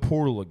go in the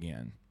portal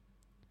again.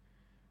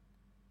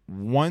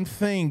 One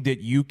thing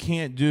that you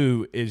can't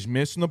do is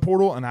miss in the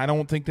portal, and I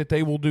don't think that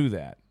they will do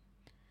that.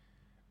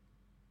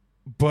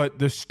 But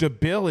the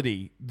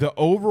stability, the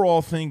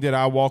overall thing that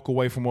I walk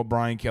away from what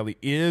Brian Kelly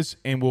is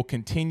and will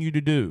continue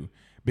to do,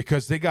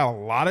 because they got a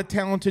lot of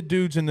talented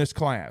dudes in this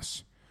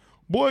class.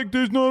 Blake,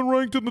 there's not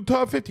ranked in the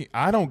top 50.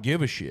 I don't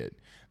give a shit.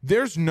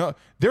 There's not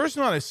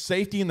a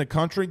safety in the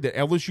country that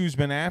LSU's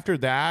been after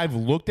that I've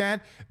looked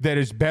at that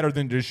is better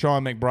than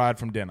Deshaun McBride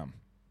from Denham.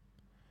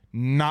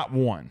 Not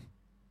one.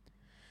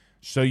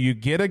 So you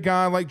get a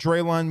guy like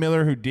Draylon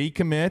Miller who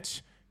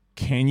decommits.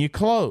 Can you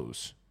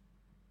close?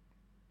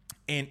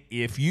 And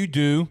if you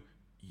do,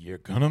 you're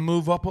going to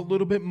move up a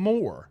little bit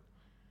more.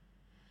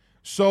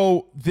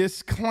 So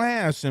this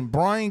class and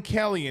Brian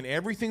Kelly and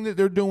everything that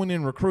they're doing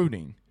in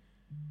recruiting,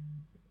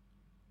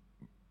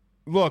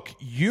 look,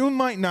 you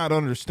might not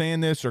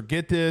understand this or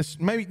get this.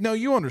 Maybe, no,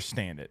 you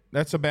understand it.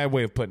 That's a bad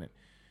way of putting it.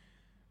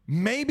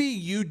 Maybe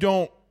you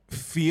don't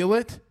feel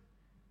it,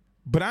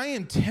 but I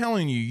am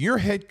telling you, your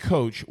head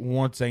coach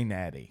wants a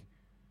natty.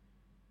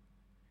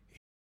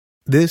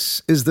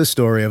 This is the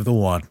story of the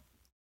one.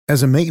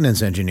 As a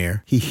maintenance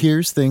engineer, he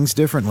hears things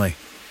differently.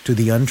 To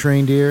the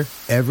untrained ear,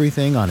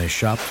 everything on his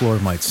shop floor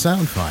might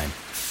sound fine,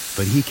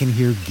 but he can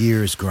hear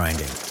gears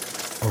grinding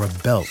or a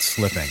belt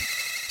slipping.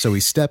 So he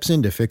steps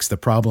in to fix the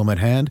problem at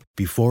hand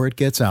before it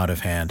gets out of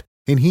hand.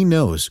 And he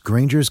knows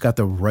Grainger's got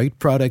the right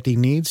product he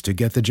needs to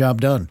get the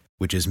job done,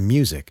 which is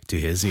music to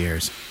his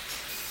ears.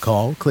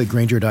 Call, click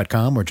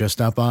Grainger.com, or just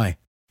stop by.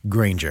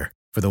 Grainger,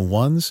 for the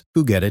ones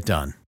who get it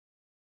done.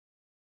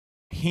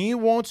 He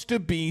wants to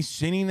be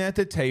sitting at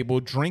the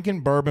table drinking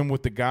bourbon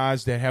with the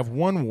guys that have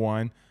won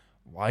one,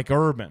 like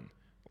Urban,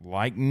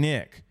 like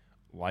Nick,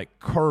 like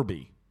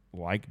Kirby,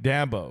 like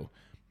Dabo.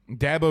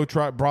 Dabo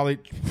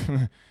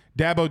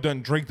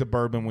doesn't drink the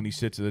bourbon when he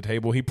sits at the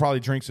table. He probably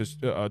drinks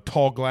a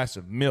tall glass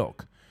of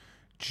milk.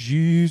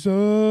 Jesus.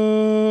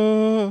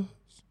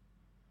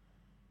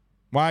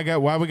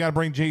 Why we got to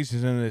bring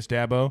Jesus into this,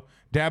 Dabo?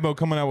 Dabo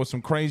coming out with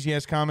some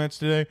crazy-ass comments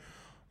today.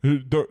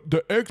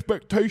 The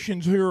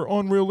expectations here are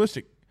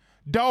unrealistic.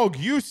 Dog,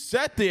 you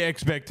set the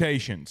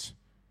expectations.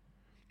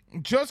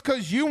 Just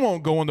because you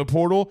won't go in the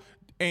portal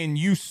and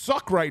you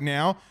suck right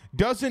now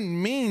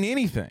doesn't mean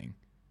anything.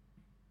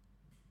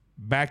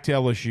 Back to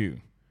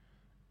LSU.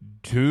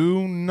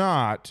 Do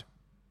not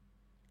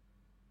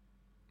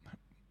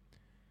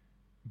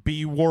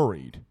be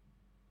worried,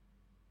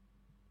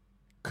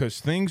 because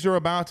things are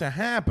about to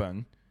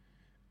happen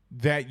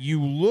that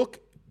you look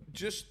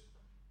just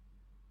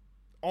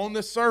on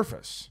the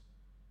surface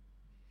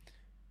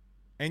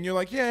and you're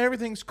like, yeah,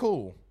 everything's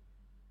cool,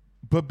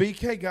 but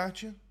BK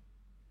got you.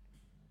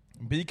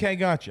 BK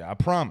got you, I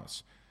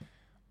promise.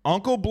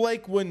 Uncle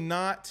Blake would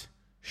not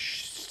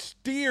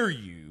steer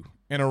you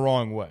in a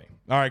wrong way.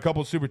 All right, a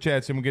couple of super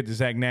chats, and we'll get to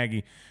Zack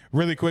Nagy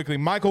really quickly.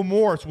 Michael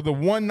Morris with a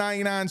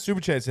 $1.99 super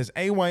chat says,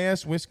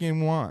 AYS Whiskey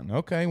and Wine.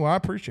 Okay, well, I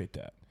appreciate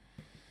that.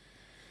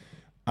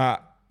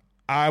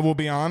 I will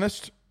be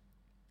honest.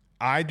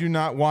 I do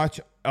not watch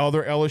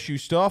other LSU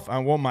stuff. I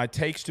want my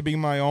takes to be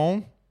my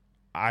own.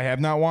 I have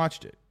not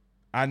watched it.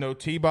 I know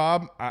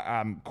T-Bob.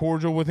 I'm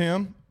cordial with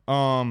him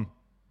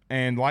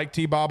and like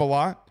T-Bob a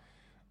lot,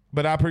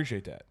 but I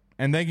appreciate that.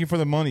 And thank you for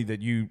the money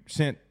that you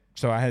sent.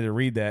 So I had to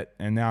read that,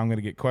 and now I'm going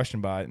to get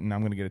questioned by it, and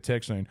I'm going to get a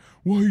text saying,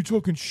 why are you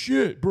talking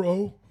shit,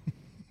 bro?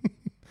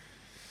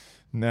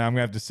 Now I'm going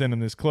to have to send him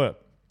this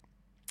clip.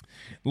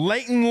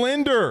 Leighton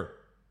Linder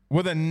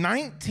with a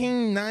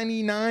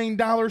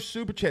 $19.99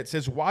 super chat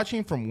says,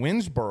 watching from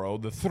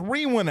Winsboro, the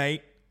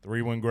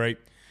 318 great,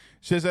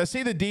 says, I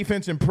see the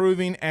defense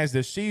improving as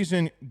the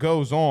season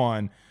goes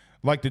on,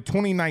 like the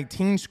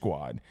 2019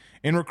 squad.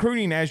 In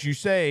recruiting, as you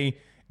say,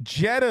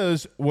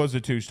 Jetta's was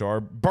a 2-star,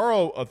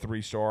 Burrow a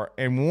 3-star,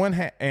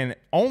 and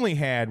only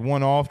had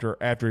one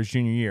after his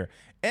junior year.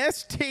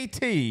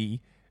 STT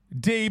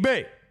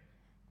DB.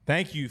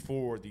 Thank you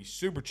for the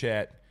super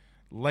chat,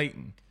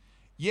 Leighton.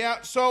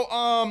 Yeah, so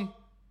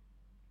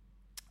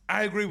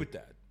I agree with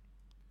that.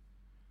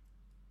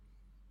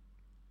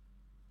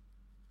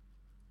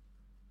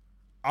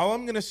 All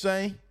I'm going to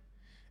say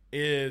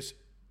is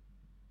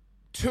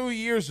 2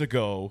 years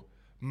ago,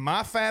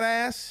 my fat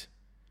ass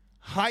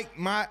hiked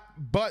my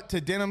butt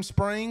to Denham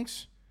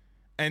Springs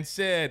and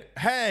said,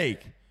 hey,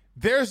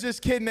 there's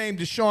this kid named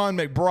Deshaun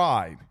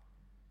McBride,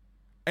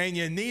 and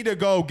you need to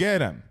go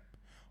get him.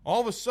 All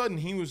of a sudden,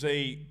 he was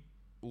a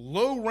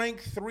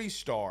low-ranked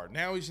 3-star.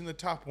 Now he's in the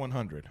top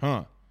 100,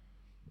 huh?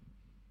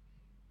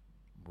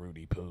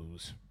 Rudy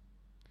Poos.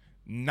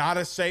 Not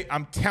a safe.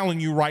 I'm telling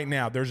you right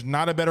now, there's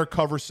not a better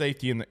cover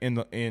safety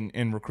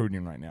in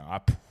recruiting right now. I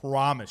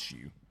promise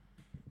you.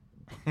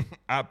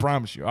 I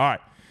promise you. All right.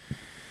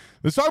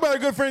 Let's talk about our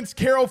good friends,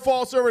 Carol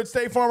Falls over at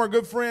State Farm, our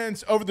good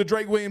friends over the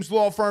Drake Williams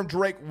Law Firm,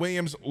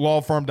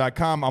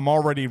 drakewilliamslawfirm.com. I'm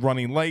already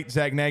running late.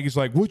 Zack Nagy's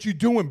like, what you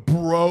doing,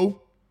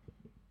 bro?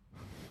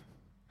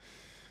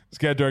 Let's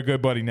get to our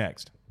good buddy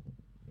next.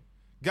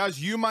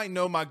 Guys, you might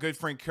know my good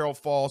friend Carol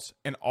Falls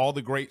and all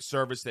the great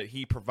service that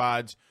he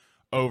provides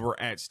over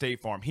at State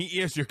Farm.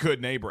 He is your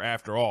good neighbor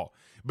after all.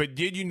 But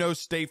did you know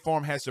State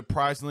Farm has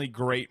surprisingly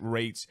great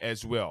rates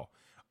as well?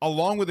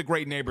 Along with the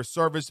great neighbor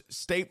service,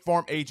 State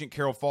Farm agent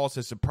Carol Falls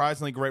has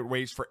surprisingly great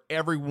rates for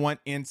everyone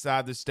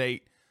inside the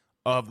state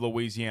of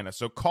Louisiana.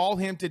 So call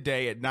him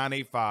today at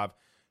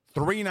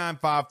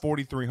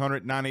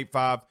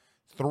 985-395-4300,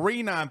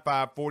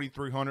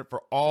 985-395-4300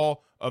 for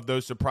all of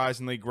those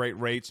surprisingly great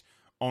rates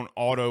on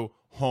auto,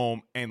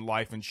 home, and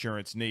life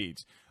insurance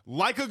needs.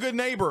 Like a good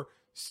neighbor,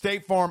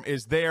 State Farm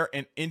is there,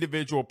 and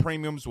individual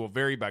premiums will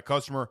vary by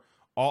customer.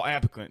 All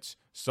applicants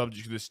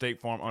subject to the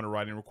State Farm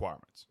underwriting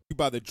requirements.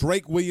 By the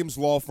Drake Williams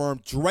Law Firm,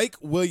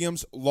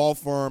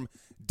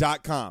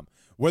 drakewilliamslawfirm.com.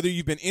 Whether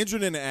you've been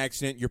injured in an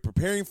accident, you're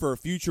preparing for a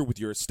future with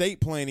your estate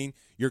planning,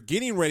 you're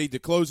getting ready to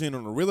close in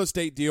on a real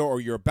estate deal,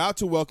 or you're about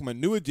to welcome a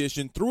new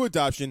addition through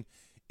adoption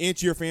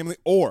into your family,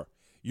 or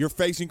you're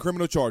facing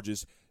criminal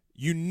charges,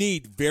 you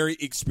need very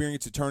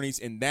experienced attorneys,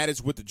 and that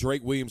is what the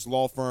Drake Williams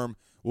Law Firm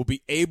will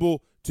be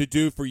able to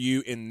do for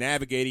you in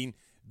navigating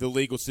the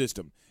legal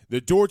system. The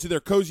door to their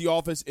cozy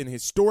office in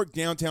historic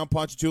downtown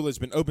Ponchatoula has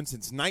been open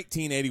since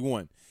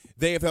 1981.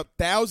 They have helped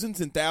thousands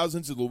and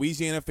thousands of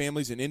Louisiana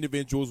families and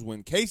individuals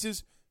win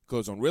cases,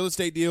 close on real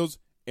estate deals,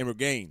 and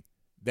regain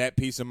that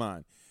peace of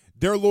mind.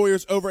 Their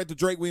lawyers over at the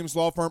Drake Williams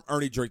Law Firm,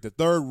 Ernie Drake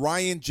III,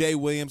 Ryan J.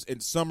 Williams,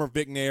 and Summer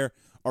Vignair,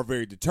 are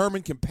very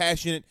determined,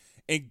 compassionate,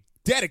 and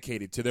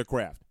dedicated to their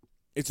craft.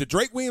 It's the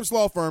Drake Williams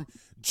Law Firm,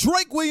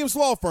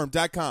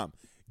 drakewilliamslawfirm.com.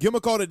 Give them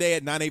a call today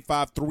at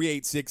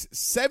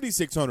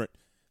 985-386-7600.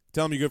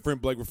 Tell them your good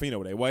friend Blake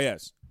Ruffino at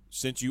AYS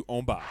sent you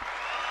on by.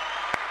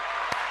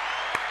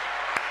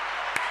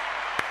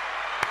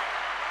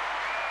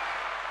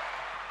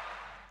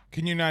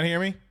 Can you not hear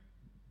me?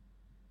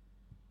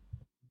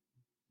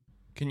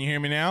 Can you hear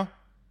me now?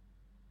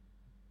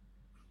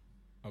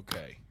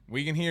 Okay.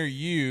 We can hear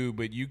you,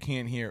 but you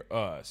can't hear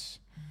us.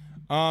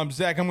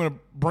 Zach, I'm going to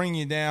bring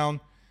you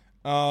down.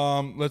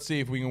 Let's see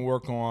if we can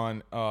work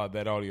on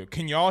that audio.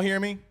 Can y'all hear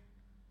me?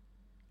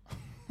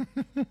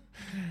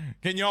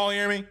 Can y'all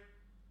hear me?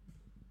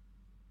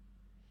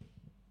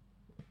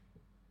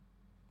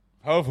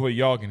 Hopefully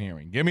y'all can hear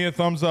me. Give me a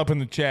thumbs up in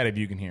the chat if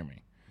you can hear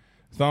me.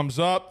 Thumbs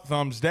up,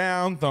 thumbs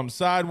down, thumbs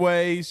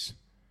sideways.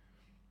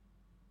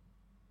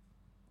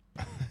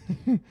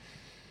 All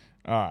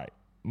right.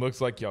 Looks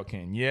like y'all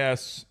can.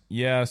 Yes,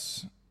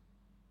 yes.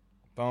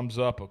 Thumbs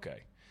up.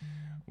 Okay.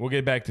 We'll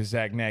get back to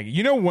Zack Nagy.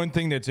 You know one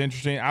thing that's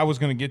interesting? I was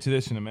going to get to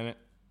this in a minute.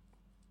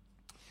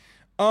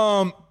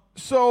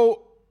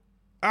 So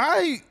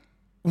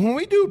when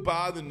we do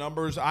by the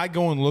numbers, I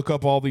go and look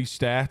up all these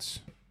stats,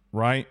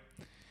 right?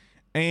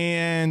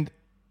 And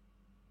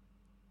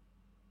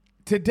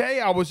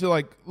today I was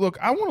like, look,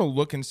 I want to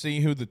look and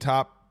see who the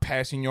top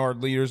passing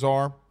yard leaders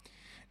are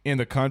in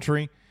the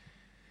country.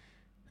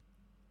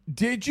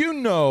 Did you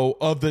know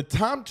of the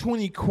top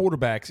 20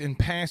 quarterbacks in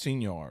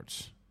passing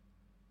yards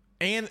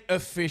and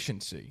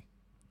efficiency,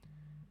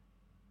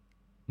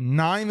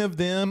 9 of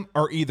them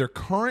are either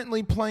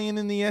currently playing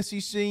in the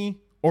SEC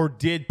or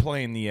did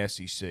play in the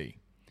SEC?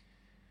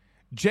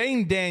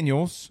 Jane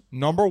Daniels,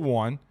 number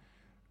 1.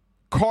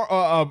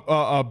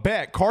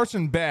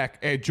 Carson Beck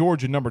at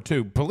Georgia, number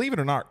 2. Believe it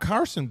or not,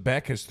 Carson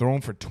Beck has thrown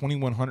for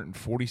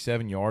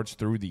 2,147 yards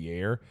through the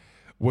air,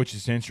 which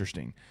is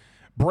interesting.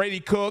 Brady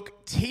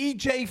Cook,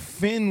 TJ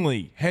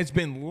Finley has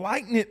been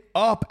lighting it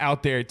up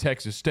out there at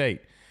Texas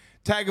State.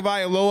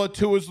 Tagovailoa,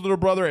 Tua's little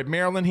brother at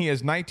Maryland, he has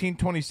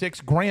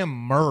 1926.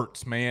 Graham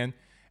Mertz, man,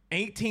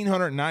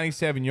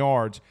 1,897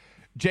 yards.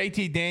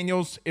 JT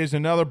Daniels is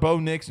another. Bo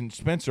Nix and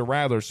Spencer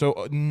Rattler.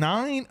 So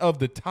 9 of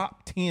the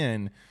top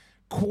 10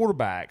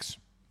 quarterbacks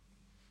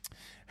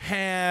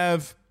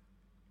have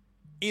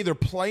either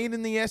played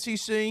in the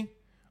SEC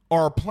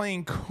or are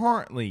playing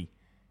currently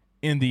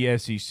in the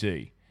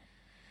SEC.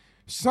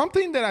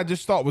 Something that I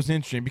just thought was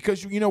interesting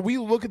because, you know, we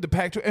look at the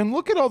Pac-12 and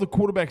look at all the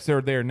quarterbacks that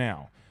are there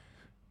now.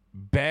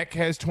 Beck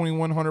has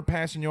 2,100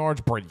 passing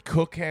yards. Brady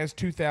Cook has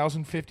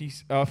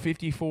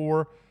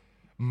 2,054.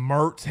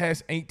 Mertz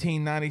has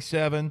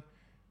 1,897.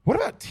 What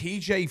about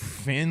TJ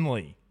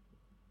Finley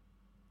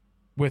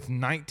with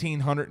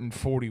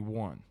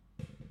 1,941?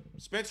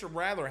 Spencer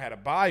Rattler had a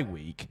bye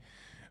week,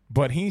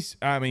 but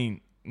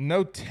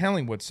no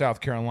telling what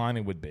South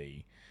Carolina would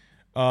be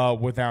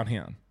without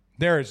him.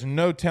 There is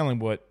no telling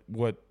what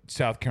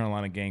South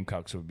Carolina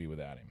Gamecocks would be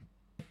without him.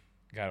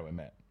 Got to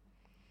admit.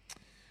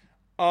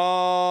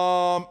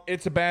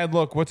 It's a bad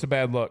look. What's a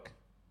bad look?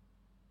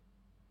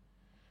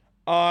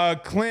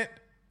 Clint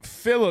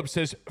Phillips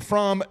says,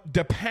 from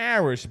the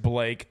parish,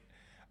 Blake,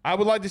 I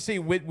would like to see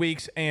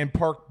Whitweeks and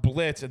Park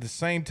blitz at the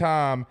same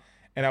time,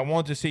 and I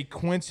want to see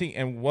Quincy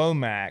and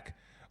Womack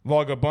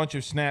log a bunch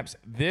of snaps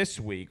this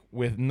week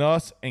with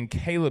Nuss and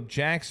Caleb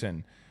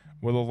Jackson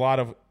with a lot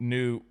of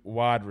new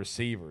wide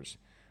receivers.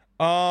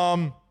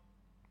 So,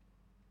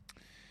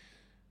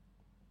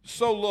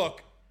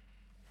 look,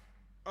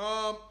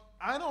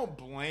 I don't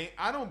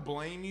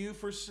blame you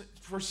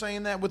for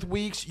saying that with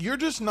Weeks. You're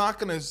just not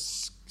going to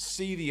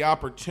see the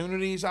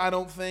opportunities, I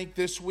don't think,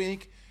 this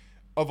week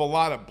of a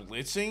lot of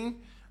blitzing.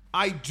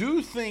 I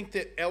do think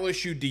that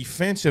LSU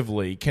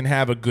defensively can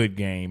have a good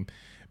game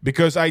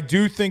because I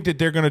do think that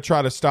they're going to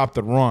try to stop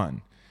the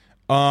run.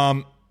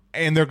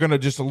 And they're going to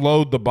just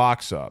load the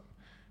box up.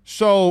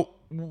 So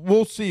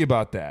we'll see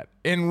about that.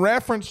 In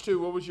reference to,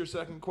 what was your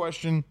second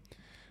question?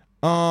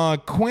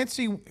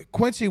 Quincy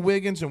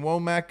Wiggins and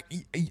Womack.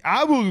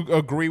 I will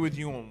agree with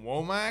you on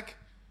Womack.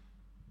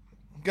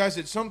 Guys,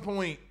 at some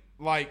point,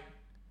 like,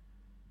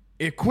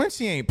 if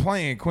Quincy ain't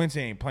playing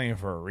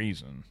for a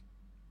reason.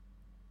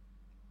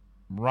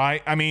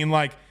 Right? I mean,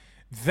 like,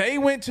 they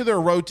went to their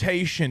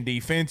rotation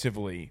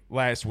defensively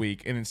last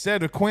week, and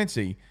instead of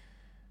Quincy,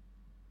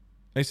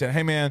 they said,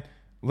 hey, man,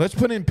 let's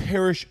put in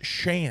Parrish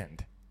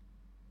Shand.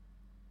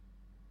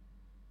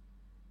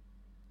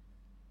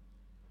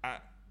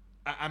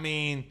 I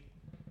mean,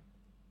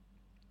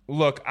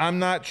 look, I'm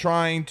not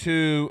trying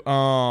to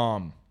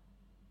come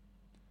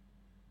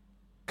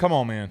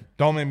on, man.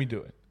 Don't make me do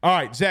it. All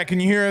right, Zach, can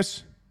you hear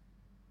us?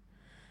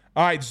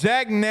 All right,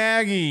 Zack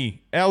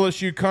Nagy,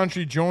 LSU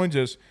Country, joins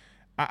us.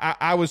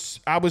 I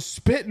was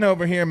spitting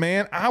over here,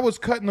 man. I was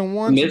cutting the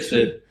ones. Missed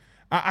it.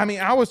 I mean,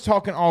 I was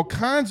talking all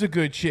kinds of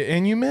good shit,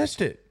 and you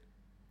missed it.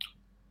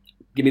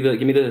 Give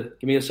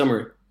me a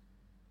summary.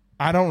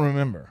 I don't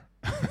remember.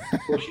 Of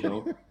course you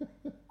don't.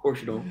 Of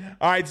course you don't.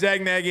 All right,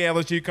 Zack Nagy,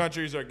 LSU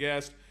Country is our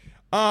guest.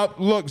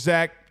 Look,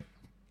 Zach,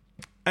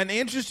 an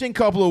interesting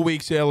couple of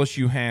weeks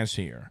LSU has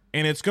here,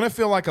 and it's going to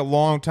feel like a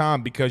long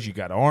time because you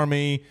got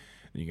Army,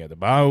 then you got the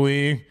bye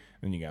week,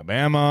 then you got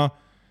Bama.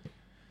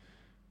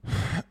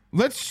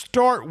 Let's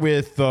start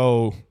with,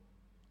 though,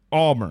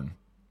 Auburn.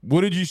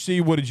 What did you see?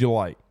 What did you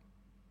like?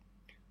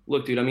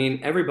 Look, dude, I mean,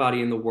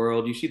 everybody in the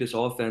world, you see this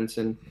offense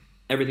and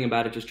everything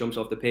about it just jumps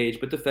off the page.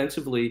 But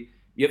defensively,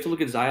 you have to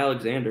look at Zy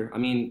Alexander. I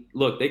mean,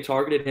 look, they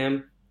targeted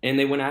him and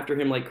they went after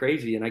him like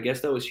crazy. And I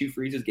guess that was Hugh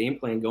Freeze's game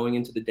plan going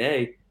into the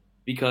day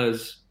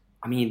because,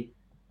 I mean,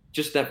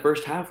 just that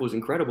first half was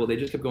incredible. They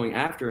just kept going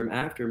after him.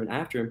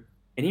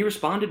 And he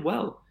responded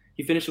well.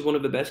 He finished with one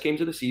of the best games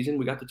of the season.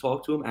 We got to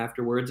talk to him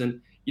afterwards. And,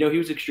 you know, he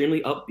was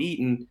extremely upbeat.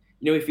 And,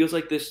 you know, he feels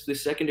like this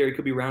secondary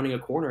could be rounding a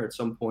corner at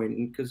some point.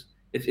 And because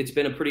it's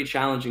been a pretty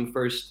challenging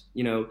first,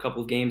 you know,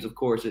 couple of games, of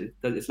course.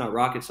 It's not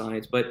rocket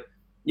science. But,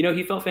 you know,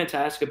 he felt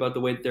fantastic about the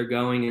way that they're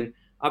going. And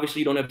obviously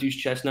you don't have Deuce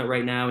Chestnut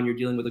right now, and you're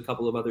dealing with a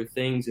couple of other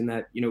things in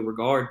that, you know,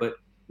 regard. But,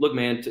 look,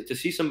 man, to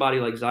see somebody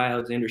like Zy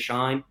Alexander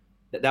shine,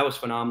 that was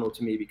phenomenal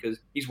to me because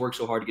he's worked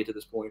so hard to get to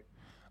this point.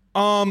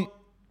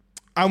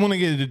 I want to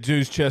get into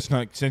Deuce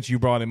Chestnut since you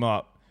brought him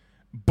up.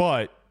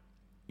 But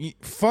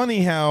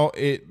funny how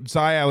Zy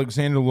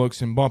Alexander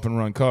looks in bump and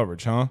run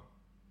coverage, huh?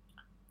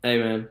 Hey,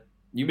 man,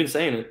 you've been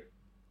saying it.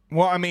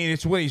 Well, I mean,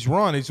 it's what he's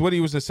run. It's what he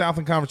was the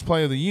Southland Conference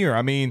Player of the Year.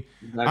 I mean,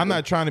 Exactly. I'm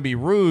not trying to be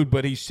rude,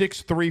 but he's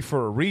 6'3"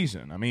 for a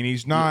reason. I mean,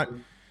 he's not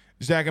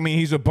 – Zach, I mean,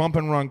 he's a bump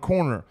and run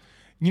corner.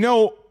 You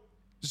know,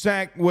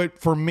 Zach, what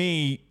for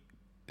me,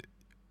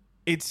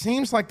 it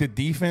seems like the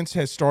defense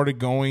has started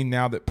going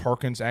now that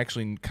Perkins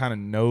actually kind of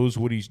knows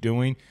what he's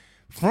doing.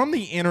 From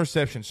the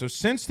interception, so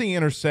since the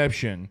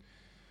interception,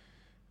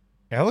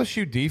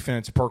 LSU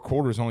defense per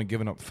quarter has only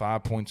given up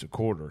 5 points a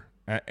quarter.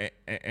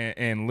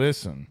 And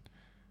listen –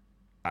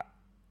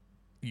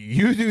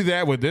 you do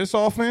that with this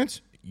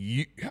offense,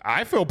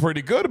 I feel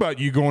pretty good about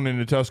you going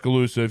into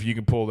Tuscaloosa if you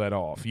can pull that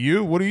off.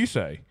 What do you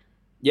say?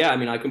 Yeah, I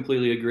mean, I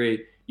completely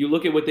agree. You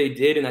look at what they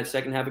did in that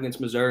second half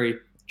against Missouri,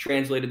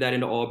 translated that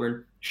into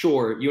Auburn.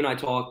 Sure, you and I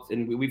talked,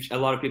 and a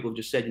lot of people have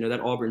just said, you know,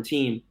 that Auburn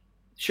team,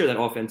 sure, that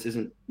offense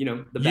isn't, you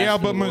know, the best. Yeah,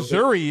 but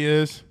Missouri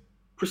is.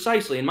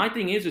 Precisely. And my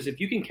thing is if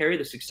you can carry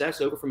the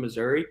success over from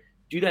Missouri,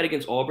 do that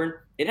against Auburn,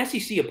 an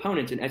SEC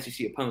opponent's an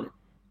SEC opponent.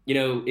 You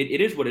know,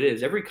 it is what it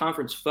is. Every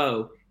conference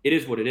foe, it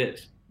is what it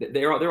is.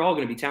 They're all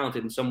going to be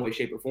talented in some way,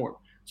 shape, or form.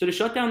 So to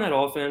shut down that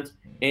offense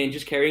and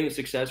just carrying the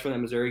success from that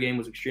Missouri game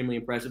was extremely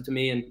impressive to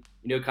me. And,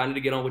 you know, kind of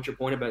to get on with your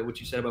point about what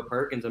you said about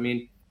Perkins, I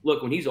mean,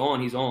 look, when he's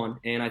on, he's on.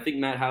 And I think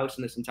Matt House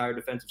and this entire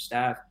defensive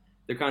staff,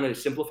 they're kind of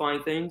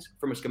simplifying things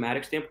from a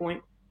schematic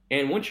standpoint.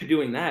 And once you're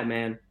doing that,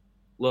 man,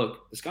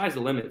 look, the sky's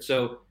the limit.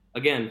 So,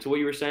 again, to what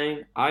you were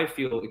saying, I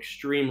feel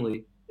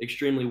extremely,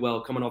 extremely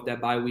well coming off that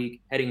bye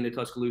week, heading into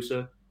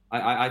Tuscaloosa.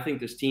 I think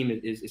this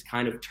team is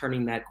kind of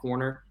turning that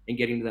corner and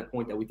getting to that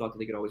point that we thought that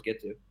they could always get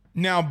to.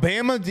 Now,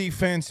 Bama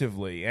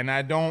defensively, and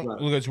I don't –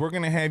 because we're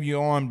going to have you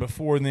on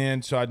before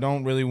then, so I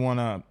don't really want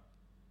to – I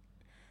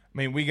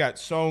mean, we got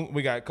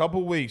a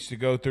couple weeks to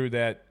go through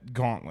that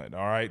gauntlet,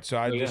 all right? So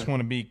I just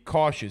want to be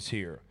cautious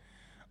here.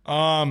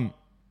 You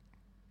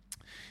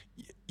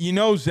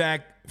know,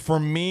 Zach, for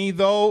me,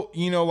 though,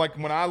 you know, like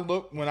when I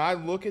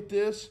look at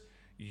this,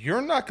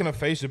 you're not going to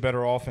face a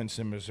better offense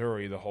than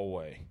Missouri the whole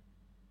way.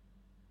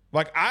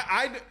 Like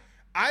I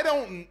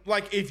don't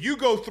like if you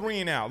go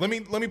 3 and out. Let me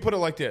put it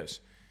like this: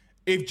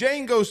 if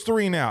Jane goes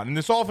 3 and out, and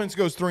this offense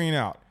goes 3 and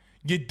out,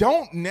 you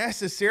don't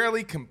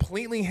necessarily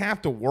completely have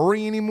to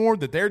worry anymore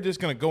that they're just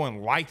going to go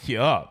and light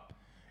you up.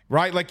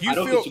 right? Like you I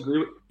don't feel, disagree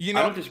with, you know,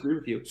 I don't disagree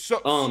with you.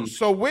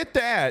 So with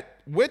that,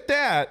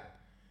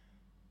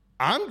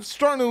 I'm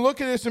starting to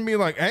look at this and be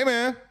like, hey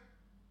man,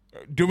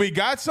 do we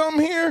got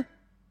something here?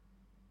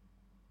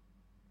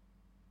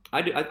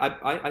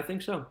 I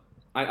think so.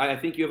 I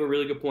think you have a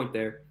really good point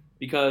there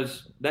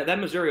because that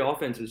Missouri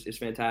offense is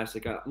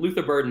fantastic.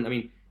 Luther Burden, I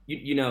mean,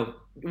 you know,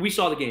 we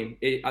saw the game.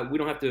 We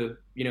don't have to,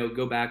 you know,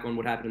 go back on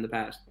what happened in the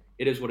past.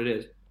 It is what it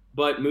is.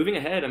 But moving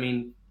ahead, I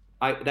mean,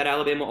 that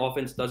Alabama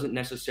offense doesn't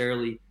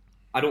necessarily –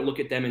 I don't look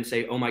at them and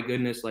say, oh, my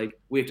goodness, like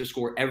we have to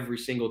score every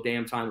single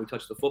damn time we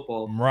touch the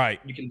football. Right.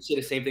 You can say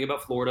the same thing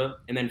about Florida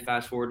and then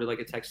fast forward to like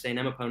a Texas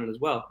A&M opponent as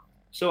well.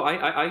 So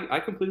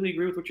I completely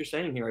agree with what you're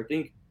saying here. I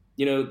think,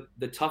 you know,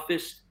 the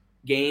toughest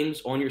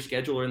games on your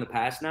schedule are in the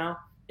past now,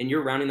 and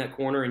you're rounding that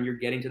corner and you're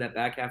getting to that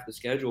back half of the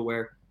schedule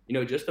where, you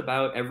know, just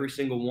about every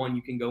single one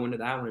you can go into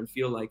that one and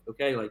feel like,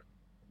 okay, like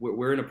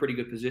we're in a pretty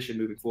good position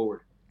moving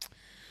forward.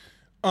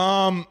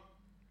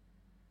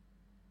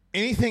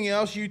 Anything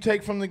else you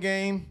take from the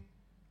game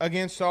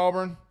against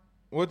Auburn?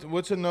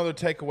 What's another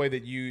takeaway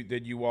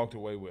that you walked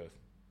away with?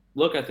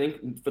 Look, I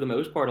think for the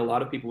most part, a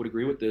lot of people would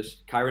agree with this.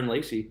 Kyron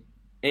Lacey,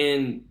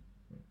 and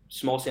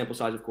small sample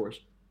size, of course.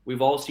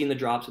 We've all seen the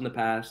drops in the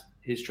past.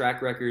 His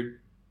track record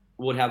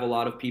would have a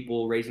lot of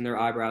people raising their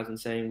eyebrows and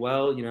saying,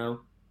 well, you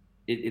know,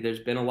 there's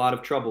been a lot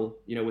of trouble,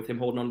 you know, with him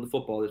holding on to the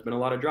football. There's been a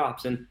lot of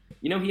drops. And,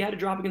 you know, he had a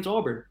drop against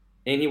Auburn.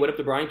 And he went up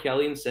to Brian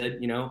Kelly and said,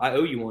 you know, I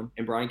owe you one.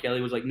 And Brian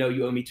Kelly was like, no,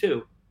 you owe me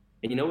two.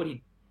 And you know what?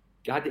 He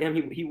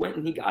went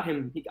and he got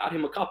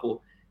him a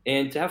couple.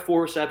 And to have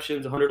 4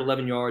 receptions,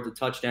 111 yards, a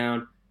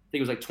touchdown, I think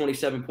it was like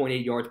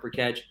 27.8 yards per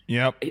catch.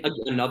 Yep.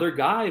 Another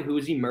guy who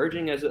is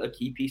emerging as a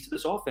key piece to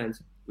this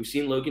offense. We've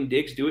seen Logan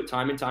Diggs do it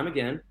time and time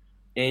again.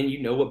 And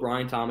you know what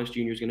Brian Thomas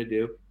Jr. is going to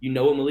do. You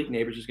know what Malik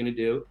Neighbors is going to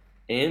do.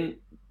 And,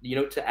 you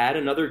know, to add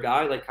another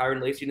guy like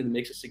Kyron Lacey to the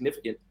mix is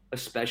significant,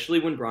 especially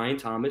when Brian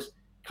Thomas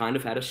kind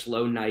of had a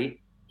slow night.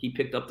 He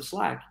picked up the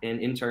slack. And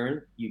in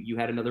turn, you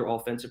had another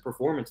offensive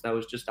performance that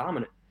was just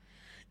dominant.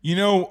 You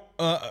know,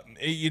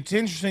 it's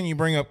interesting you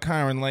bring up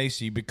Kyron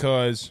Lacey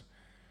because,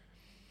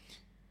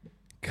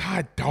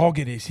 God dog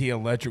it, is he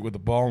electric with the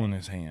ball in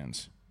his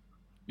hands.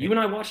 You and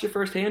I watched it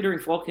firsthand during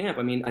fall camp.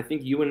 I mean, I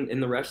think you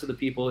and the rest of the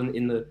people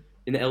in the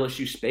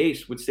LSU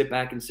space would sit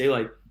back and say,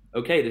 like,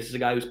 okay, this is a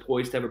guy who's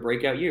poised to have a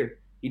breakout year.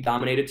 He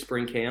dominated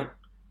spring camp.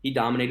 He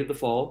dominated the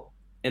fall.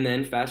 And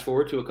then fast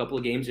forward to a couple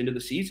of games into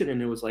the season,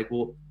 and it was like,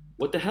 well,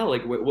 what the hell?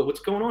 Like, what's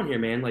going on here,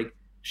 man? Like,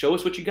 show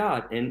us what you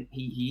got. And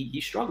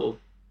he struggled.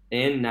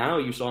 And now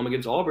you saw him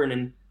against Auburn,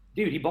 and,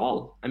 dude, he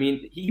balled. I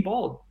mean, he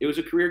balled. It was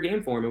a career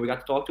game for him, and we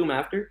got to talk to him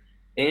after.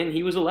 And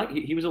he was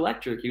electric. He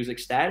was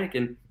ecstatic,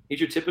 and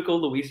he's your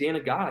typical Louisiana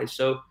guy.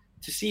 So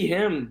to see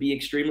him be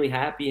extremely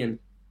happy and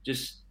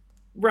just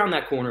round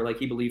that corner like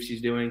he believes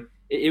he's doing,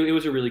 it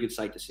was a really good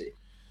sight to see.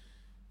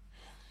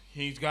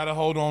 He's got to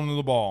hold on to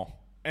the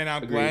ball, and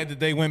I'm glad that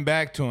they went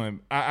back to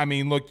him. I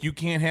mean, look, you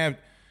can't have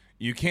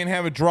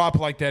a drop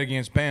like that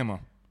against Bama,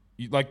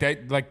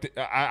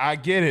 I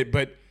get it,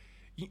 but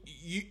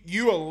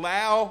you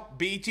allow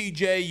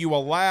BTJ, you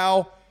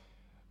allow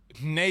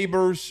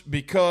Neighbors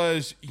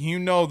because you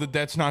know that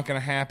that's not going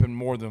to happen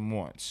more than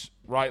once,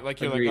 right? Like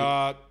you're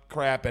like,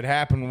 crap, it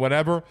happened,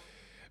 whatever.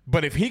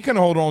 But if he can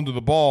hold on to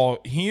the ball,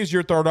 he is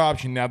your third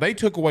option. Now, they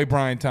took away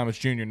Brian Thomas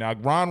Jr. Now,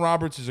 Ron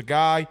Roberts is a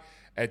guy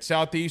at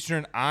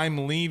Southeastern.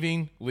 I'm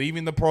leaving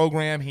the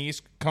program.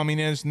 He's coming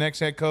in as next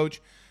head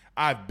coach.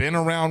 I've been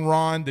around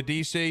Ron, the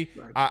DC.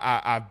 Right.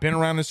 I've been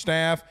around the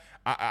staff.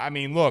 I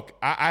mean, look,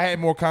 I had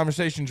more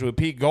conversations with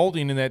Pete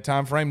Golding in that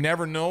time frame,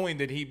 never knowing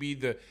that he'd be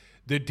the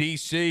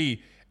DC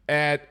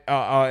at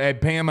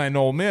Bama and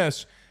Ole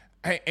Miss.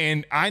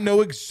 And I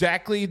know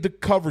exactly the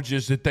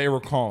coverages that they were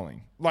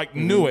calling. Like,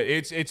 knew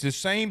it. It's the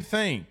same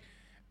thing.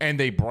 And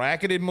they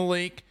bracketed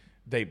Malik.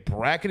 They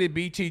bracketed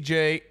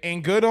BTJ.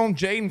 And good on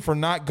Jaden for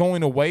not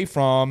going away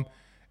from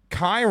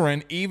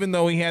Kyron, even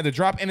though he had the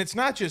drop. And it's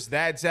not just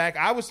that, Zach.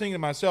 I was thinking to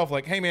myself,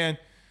 like, hey, man,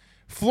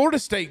 Florida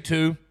State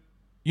too.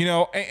 You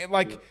know,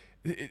 like,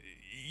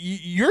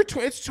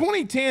 it's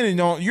 2010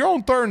 and you're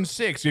on 3rd and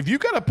 6. If you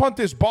got to punt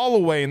this ball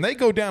away and they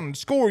go down and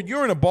score,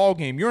 you're in a ball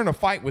game. You're in a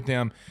fight with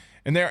them,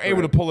 and they're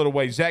able to pull it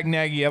away. Zack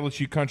Nagy,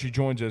 LSU Country,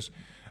 joins us.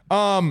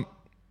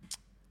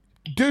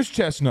 Deuce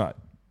Chestnut.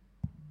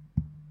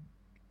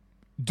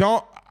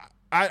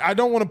 I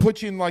don't want to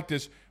put you in like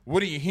this,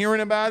 what are you hearing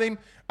about him?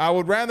 I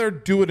would rather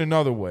do it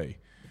another way.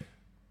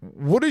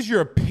 What is your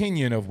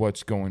opinion of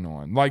what's going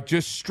on? Like,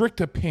 just strict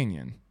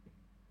opinion.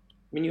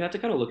 I mean, you have to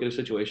kind of look at a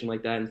situation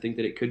like that and think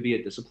that it could be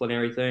a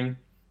disciplinary thing.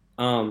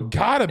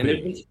 Gotta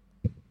be.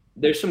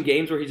 There's some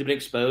games where he's been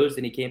exposed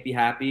and he can't be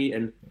happy,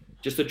 and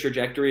just the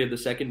trajectory of the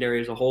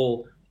secondary as a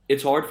whole,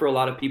 it's hard for a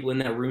lot of people in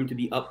that room to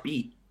be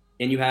upbeat.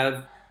 And you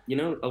have, you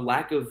know, a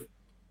lack of,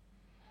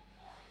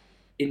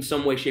 in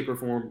some way, shape, or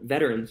form,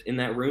 veterans in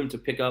that room to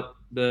pick up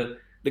the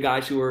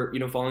guys who are, you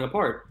know, falling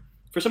apart.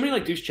 For somebody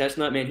like Deuce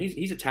Chestnut, man,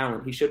 he's a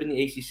talent. He showed in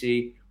the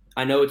ACC.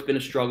 I know it's been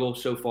a struggle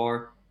so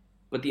far,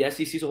 but the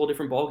SEC is a whole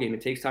different ballgame.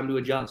 It takes time to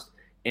adjust.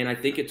 And I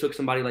think it took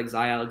somebody like Zy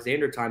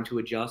Alexander time to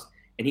adjust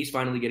and he's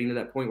finally getting to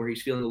that point where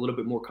he's feeling a little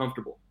bit more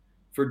comfortable.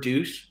 For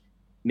Deuce,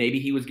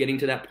 maybe he was getting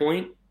to that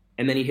point,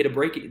 and then he hit a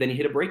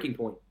breaking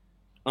point.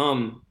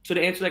 So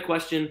to answer that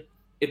question,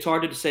 it's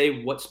hard to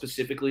say what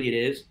specifically it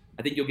is.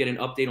 I think you'll get an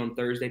update on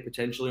Thursday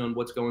potentially on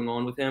what's going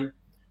on with him,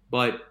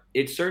 but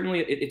it's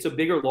a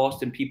bigger loss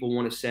than people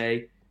want to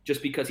say,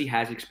 just because he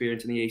has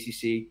experience in the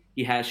ACC,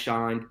 he has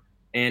shined,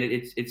 and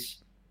it's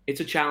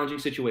a challenging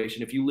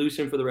situation. If you lose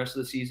him for the rest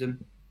of the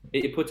season,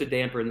 it puts a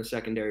damper in the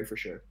secondary for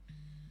sure.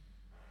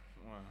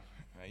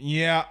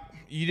 Yeah,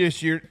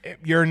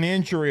 you're an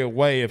injury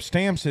away if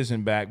Stamps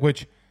isn't back,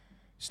 which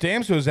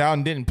Stamps was out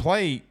and didn't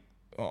play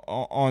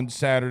on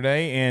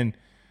Saturday, and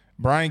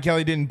Brian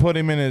Kelly didn't put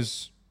him in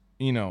his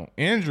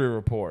injury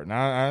report. And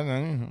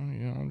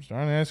I'm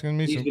starting asking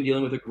me. He's been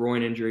dealing with a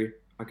groin injury.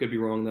 I could be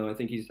wrong though. I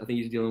think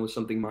he's dealing with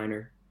something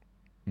minor.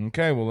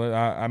 Okay, well,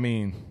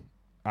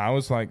 I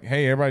was like,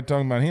 hey, everybody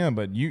talking about him,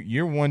 but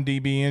you're one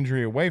DB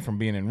injury away from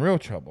being in real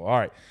trouble. All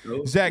right.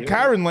 Zach, yeah.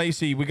 Kyron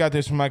Lacey, we got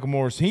this from Michael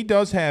Morris. He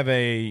does have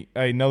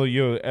another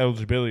year of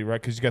eligibility,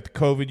 right, because he's got the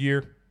COVID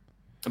year?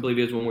 I believe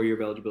he has one more year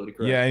of eligibility,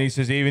 correct? Yeah, and he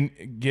says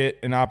even get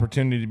an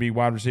opportunity to be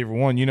wide receiver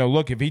 1.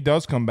 Look, if he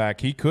does come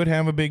back, he could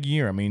have a big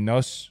year. I mean,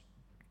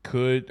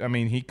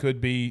 he could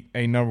be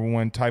a number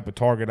 1 type of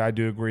target. I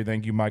do agree.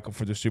 Thank you, Michael,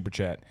 for the super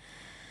chat.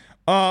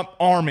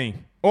 Army.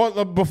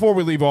 Well, before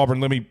we leave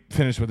Auburn, let me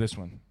finish with this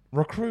one.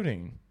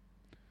 Recruiting.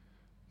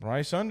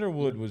 Bryce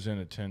Underwood was in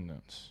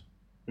attendance.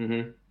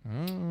 Mm-hmm.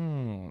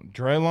 Oh,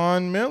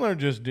 Draylon Miller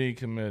just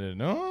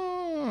decommitted.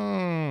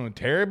 Oh,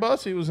 Terry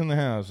Bussey was in the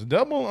house.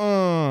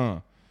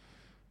 Double.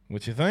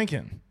 What you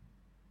thinking?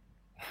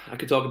 I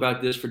could talk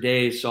about this for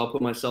days, so I'll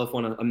put myself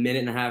on a minute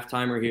and a half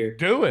timer here.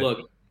 Do it.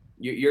 Look,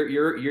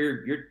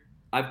 you're.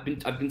 I've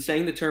been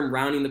saying the term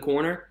rounding the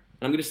corner,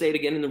 and I'm going to say it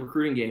again in the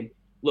recruiting game.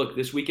 Look,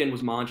 this weekend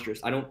was monstrous.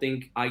 I don't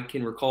think I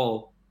can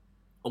recall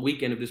a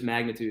weekend of this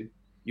magnitude.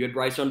 You had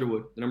Bryce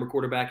Underwood, the number 1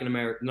 quarterback in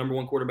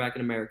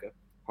America.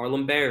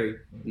 Harlem Berry,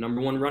 the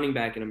number 1 running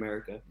back in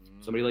America.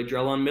 Somebody like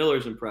Drellon Miller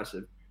is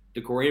impressive.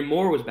 DeCorian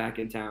Moore was back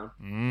in town.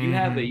 You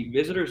have a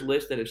visitors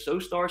list that is so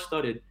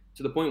star-studded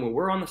to the point where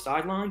we're on the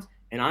sidelines,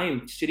 and I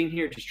am sitting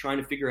here just trying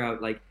to figure out,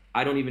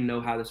 I don't even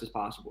know how this is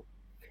possible.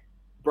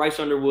 Bryce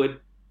Underwood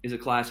is a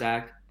class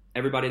act.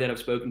 Everybody that I've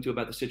spoken to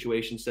about the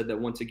situation said that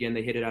once again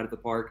they hit it out of the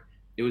park.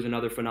 It was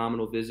another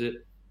phenomenal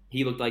visit.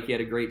 He looked like he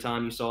had a great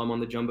time. You saw him on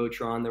the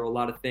Jumbotron. There were a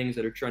lot of things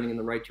that are trending in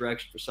the right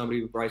direction for somebody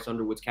with Bryce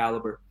Underwood's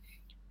caliber.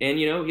 And,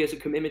 he has a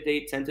commitment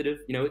date tentative.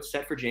 It's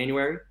set for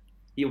January.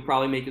 He'll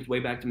probably make his way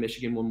back to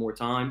Michigan one more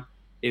time,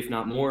 if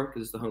not more,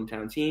 because it's the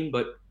hometown team.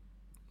 But,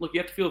 look,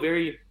 you have to feel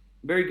very,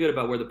 very good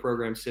about where the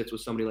program sits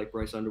with somebody like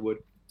Bryce Underwood.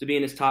 To be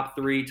in his top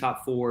 3,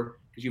 top 4,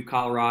 because you have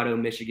Colorado,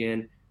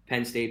 Michigan,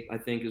 Penn State, I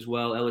think, as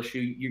well,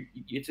 LSU.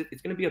 It's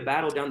going to be a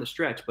battle down the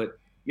stretch, but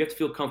you have to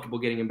feel comfortable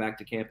getting him back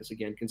to campus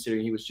again,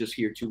 considering he was just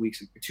here 2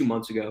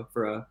 months ago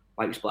for a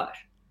Mighty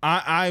Splash.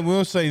 I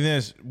will say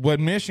this. What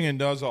Michigan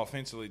does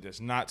offensively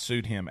does not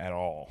suit him at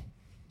all.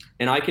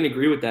 And I can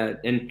agree with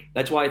that. And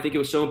that's why I think it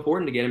was so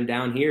important to get him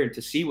down here and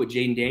to see what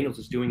Jaden Daniels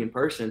is doing in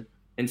person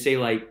and say,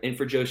 and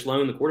for Joe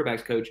Sloan, the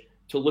quarterback's coach,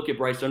 to look at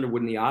Bryce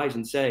Underwood in the eyes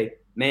and say,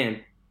 man,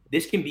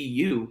 this can be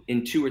you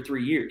in 2 or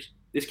 3 years.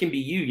 This can be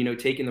you,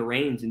 taking the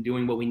reins and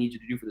doing what we need you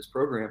to do for this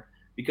program.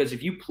 Because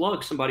if you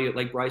plug somebody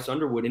like Bryce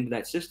Underwood into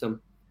that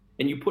system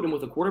and you put him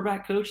with a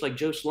quarterback coach like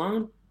Joe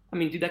Sloan, I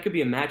mean, dude, that could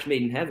be a match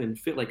made in heaven,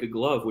 fit like a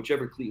glove,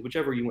 whichever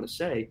you want to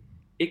say.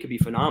 It could be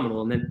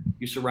phenomenal. And then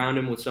you surround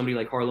him with somebody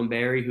like Harlem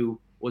Berry, who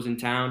was in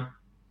town.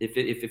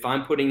 If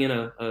I'm putting in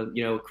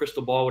a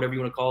crystal ball, whatever you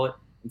want to call it,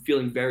 I'm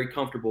feeling very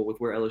comfortable with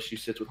where LSU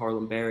sits with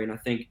Harlem Berry. And I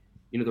think,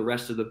 the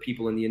rest of the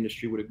people in the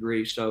industry would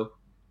agree. So,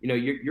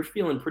 you're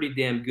feeling pretty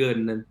damn good.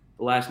 And then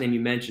the last name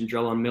you mentioned,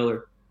 Drellon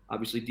Miller,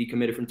 obviously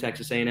decommitted from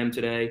Texas A&M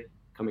today,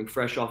 coming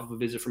fresh off of a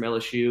visit from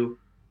LSU.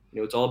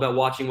 It's all about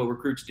watching what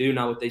recruits do,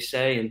 not what they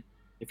say. And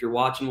if you're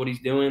watching what he's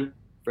doing,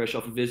 fresh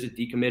off a visit,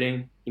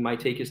 decommitting, he might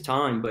take his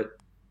time. But,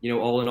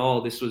 all in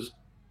all, it's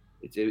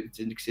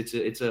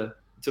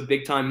a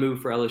big time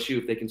move for LSU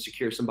if they can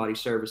secure somebody's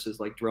services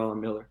like Drellon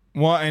Miller.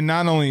 Well, and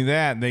not only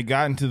that, they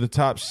got into the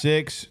top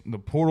 6. The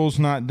portal's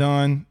not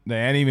done. They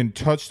hadn't even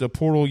touched the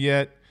portal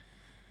yet.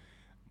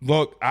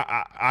 Look,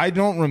 I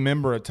don't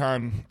remember a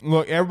time.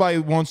 Look, everybody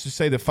wants to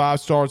say the 5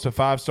 stars, the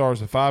 5 stars,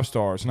 the 5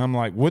 stars. And I'm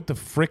like, what the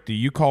frick do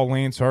you call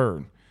Lance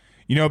Hurd?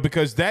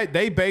 Because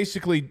they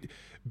basically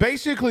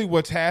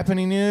what's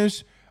happening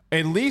is,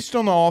 at least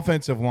on the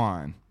offensive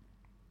line,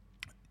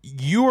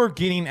 you are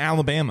getting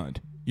Alabama'd.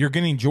 You're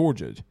getting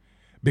Georgia'd.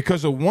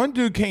 Because a one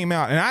dude came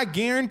out, and I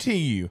guarantee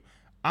you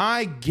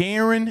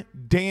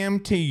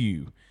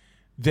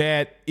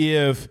that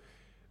if –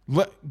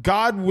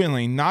 God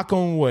willing, knock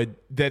on wood,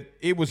 that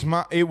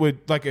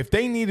if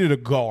they needed a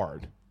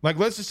guard, like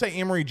let's just say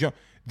Amry Jones,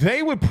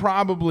 they would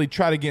probably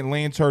try to get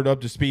Lance Hurd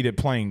up to speed at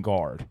playing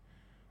guard.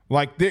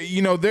 Like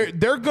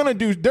they're gonna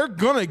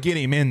get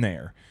him in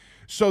there.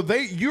 So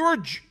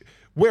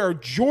where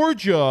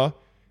Georgia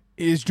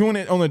is doing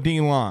it on the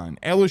D line,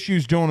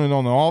 LSU's doing it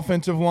on the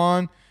offensive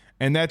line,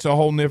 and that's a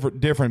whole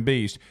different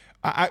beast.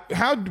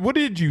 What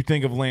did you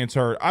think of Lance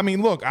Hurd? I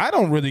mean, look, I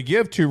don't really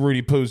give two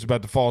Rudy Poos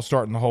about the fall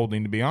start and the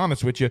holding, to be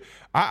honest with you.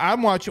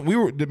 I'm watching.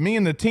 Me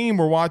and the team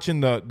were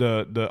watching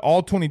the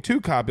all 22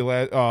 copy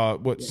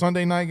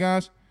Sunday night,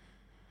 guys.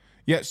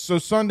 Yeah, so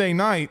Sunday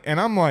night, and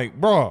I'm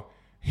like, bro,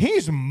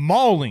 he's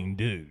mauling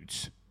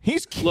dudes.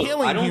 He's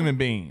killing human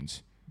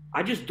beings.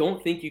 I just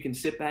don't think you can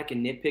sit back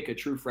and nitpick a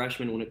true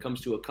freshman when it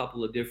comes to a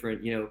couple of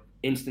different,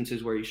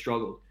 instances where he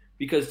struggled.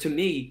 Because to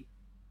me,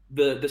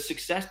 the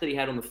success that he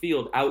had on the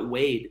field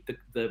outweighed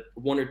the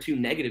one or two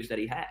negatives that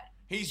he had.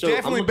 He's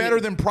definitely better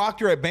than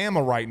Proctor at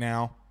Bama right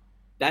now.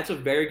 That's a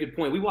very good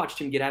point. We watched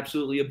him get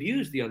absolutely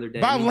abused the other day.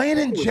 By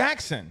Landon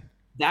Jackson.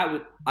 I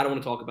don't want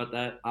to talk about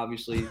that.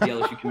 Obviously, the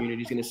LSU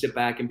community is going to sit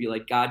back and be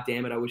like, God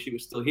damn it, I wish he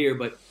was still here.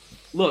 But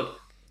look,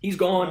 he's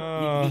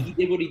gone. He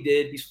did what he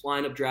did. He's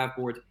flying up draft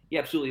boards. He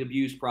absolutely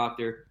abused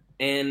Proctor.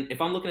 And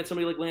if I'm looking at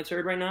somebody like Lance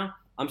Hurd right now,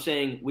 I'm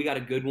saying we got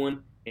a good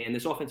one. And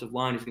this offensive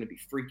line is going to be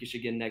freakish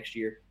again next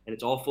year. And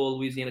it's all full of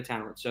Louisiana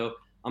talent. So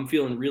I'm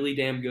feeling really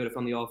damn good if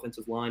I'm the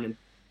offensive line. And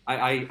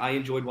I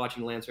enjoyed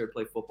watching Lance Hurd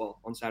play football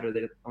on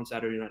Saturday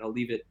night. I'll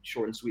leave it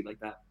short and sweet like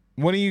that.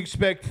 What do you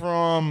expect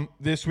from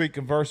this week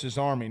versus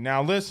Army?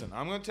 Now, listen,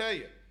 I'm going to tell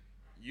you.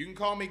 You can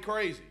call me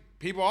crazy.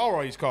 People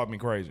always called me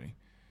crazy.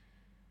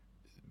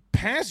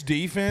 Pass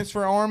defense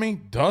for Army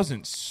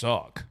doesn't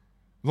suck.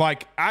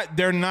 Like,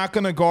 they're not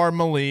going to guard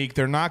Malik.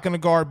 They're not going to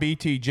guard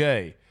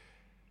BTJ.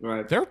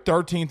 Right. They're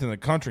 13th in the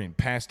country in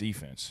pass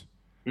defense.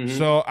 Mm-hmm.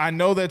 So I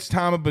know that's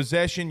time of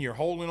possession. You're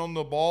holding on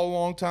the ball a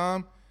long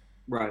time.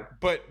 Right.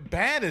 But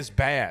bad is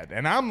bad.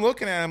 And I'm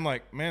looking at them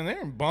like, man,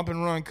 they're in bump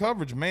and run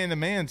coverage,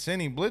 man-to-man,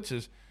 sending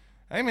blitzes.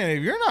 Hey, man,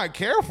 if you're not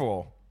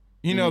careful,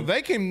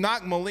 they can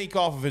knock Malik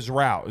off of his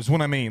route is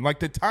what I mean. Like,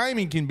 the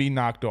timing can be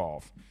knocked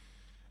off.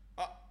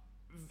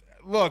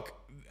 Look,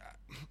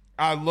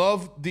 I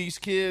love these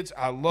kids.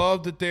 I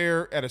love that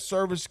they're at a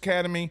service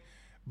academy.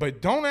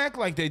 But don't act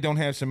like they don't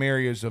have some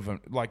areas of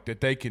like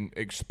that they can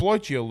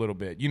exploit you a little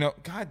bit.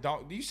 God,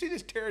 dog, do you see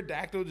this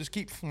pterodactyl just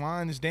keep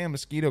flying? This damn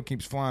mosquito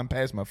keeps flying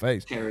past my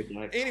face.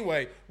 Pterodactyl.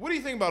 Anyway, what do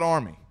you think about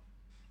Army?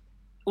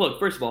 Look,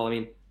 first of all, I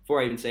mean, before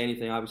I even say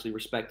anything, obviously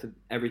respect to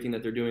everything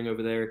that they're doing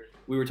over there.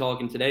 We were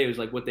talking today. It was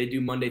like what they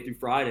do Monday through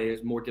Friday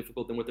is more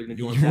difficult than what they're going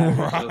to do on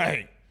Saturday.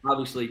 Right. So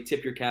obviously,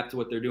 tip your cap to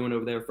what they're doing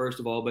over there, first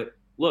of all. But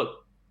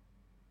look,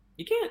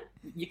 you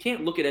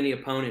can't look at any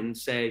opponent and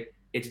say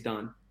it's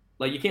done.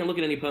 Like, you can't look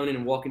at any opponent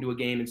and walk into a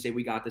game and say,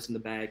 we got this in the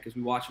bag, because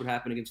we watched what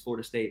happened against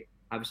Florida State.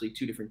 Obviously,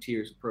 two different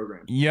tiers of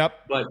programs.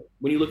 Yep. But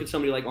when you look at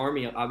somebody like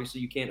Army, obviously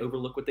you can't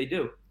overlook what they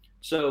do.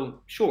 So,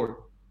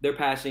 sure, they're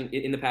passing.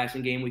 In the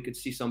passing game, we could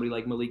see somebody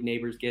like Malik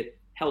Neighbors get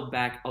held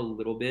back a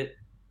little bit.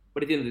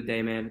 But at the end of the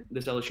day, man,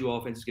 this LSU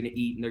offense is going to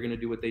eat, and they're going to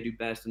do what they do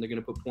best, and they're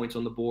going to put points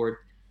on the board.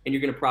 And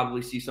you're going to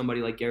probably see somebody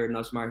like Garrett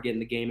Nussmeier get in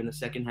the game in the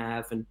second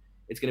half, and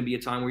it's going to be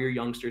a time where your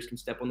youngsters can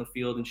step on the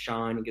field and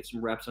shine and get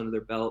some reps under their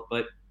belt.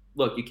 But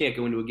look, you can't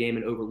go into a game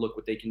and overlook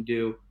what they can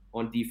do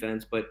on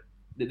defense, but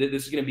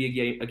this is going to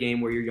be a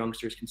game where your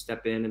youngsters can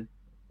step in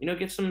and,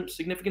 get some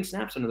significant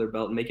snaps under their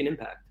belt and make an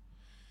impact.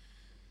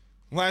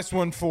 Last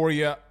one for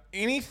you.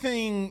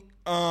 Anything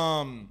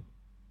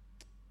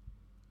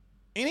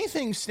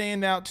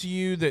stand out to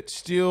you that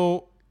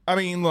still – I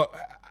mean, look,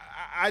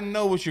 I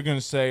know what you're going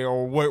to say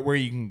or where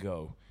you can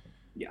go.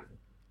 Yeah.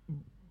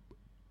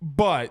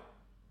 But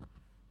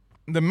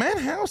the Matt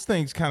House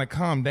thing's kind of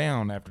calmed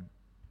down after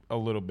a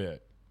little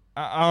bit.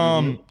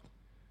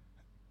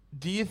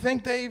 Do you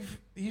think they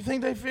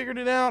figured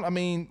it out? I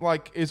mean,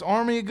 like, is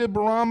Army a good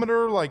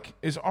barometer? Like,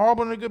 is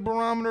Auburn a good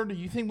barometer? Do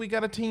you think we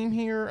got a team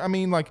here? I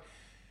mean, like,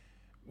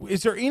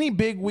 is there any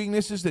big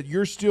weaknesses that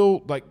you're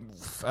still like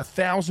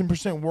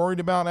 1,000% worried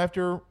about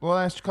after the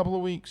last couple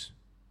of weeks?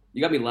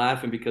 You got me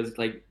laughing because,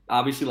 like,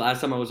 obviously last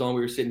time I was on,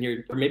 we were sitting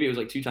here, or maybe it was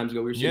like 2 times ago.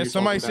 We were sitting here. Yeah,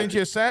 somebody sent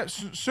you a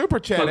super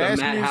chat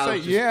asking you to say,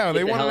 yeah,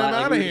 they want to run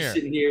out of here.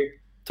 Sitting here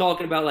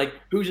talking about like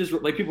who's just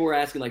like people were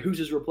asking like who's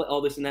just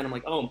all this and that. I'm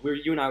like, oh,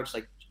 you and I were just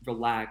like,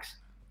 relax,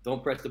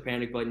 don't press the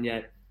panic button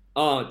yet.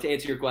 To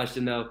answer your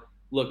question though,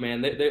 look,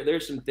 man,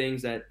 there's some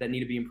things that need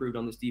to be improved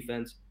on this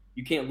defense.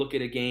 You can't look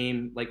at a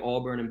game like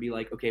Auburn and be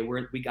like, okay,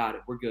 we got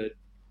it, we're good.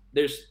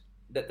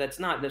 That's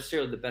not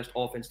necessarily the best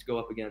offense to go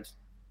up against.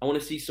 I want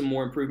to see some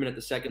more improvement at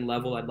the second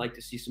level. I'd like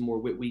to see some more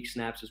weak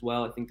snaps as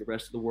well. I think the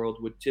rest of the world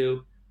would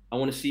too. I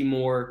want to see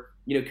more,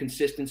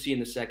 consistency in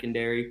the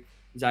secondary.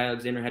 Zack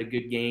Alexander had a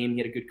good game. He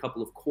had a good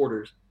couple of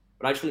quarters.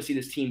 But I just want to see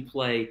this team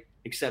play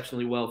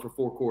exceptionally well for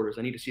 4 quarters.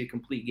 I need to see a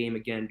complete game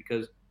again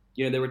because,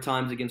 there were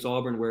times against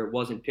Auburn where it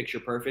wasn't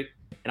picture perfect.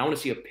 And I want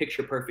to see a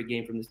picture perfect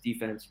game from this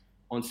defense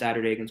on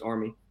Saturday against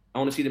Army. I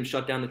want to see them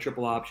shut down the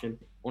triple option.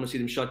 I want to see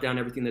them shut down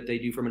everything that they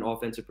do from an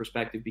offensive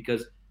perspective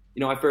because,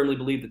 I firmly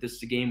believe that this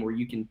is a game where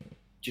you can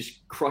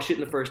just crush it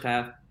in the first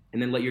half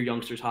and then let your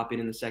youngsters hop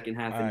in the second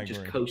half and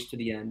just coast to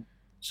the end.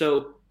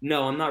 So,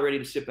 no, I'm not ready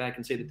to sit back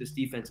and say that this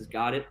defense has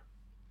got it.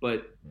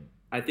 But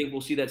I think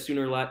we'll see that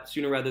sooner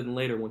rather than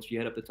later once you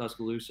head up to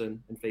Tuscaloosa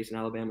and face an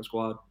Alabama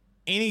squad.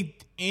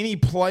 Any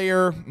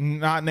player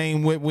not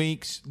named Whit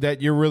Weeks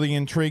that you're really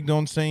intrigued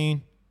on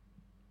seeing?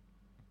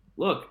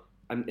 Look,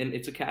 and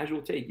it's a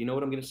casual take. You know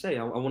what I'm going to say?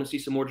 I want to see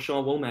some more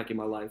Deshaun Womack in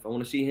my life. I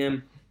want to see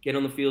him get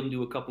on the field and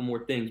do a couple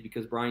more things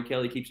because Brian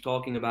Kelly keeps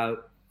talking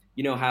about,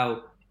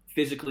 how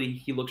physically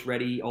he looks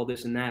ready, all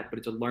this and that, but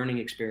it's a learning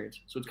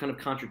experience. So it's kind of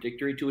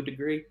contradictory to a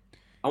degree.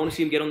 I want to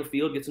see him get on the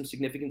field, get some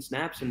significant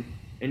snaps, and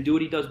do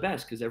what he does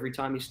best because every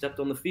time he stepped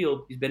on the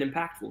field, he's been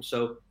impactful.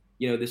 So,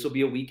 this will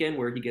be a weekend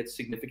where he gets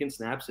significant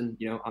snaps, and,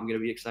 I'm going to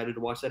be excited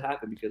to watch that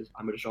happen because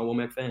I'm a Deshaun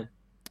Womack fan.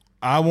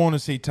 I want to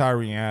see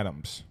Tyree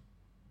Adams.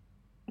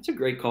 That's a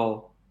great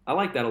call. I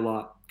like that a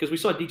lot because we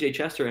saw DJ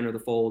Chester enter the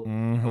fold.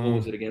 What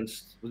was it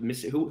against?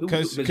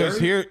 Because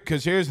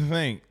here's the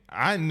thing.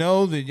 I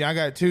know that y'all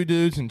got two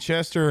dudes in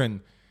Chester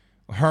and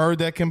Hurd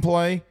that can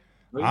play.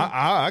 Really?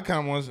 I kind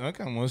of want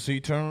to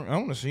see I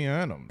want to see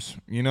Adams.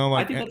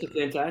 I think that's a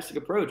fantastic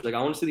approach. Like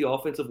I want to see the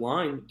offensive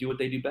line do what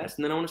they do best,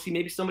 and then I want to see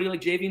maybe somebody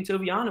like Javian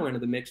Toviano into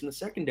the mix in the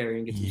secondary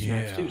and get some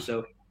snaps too.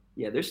 So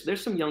yeah,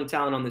 there's some young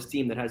talent on this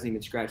team that hasn't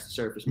even scratched the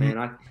surface,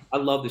 man. I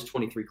love this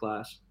 23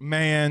 class.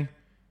 Man,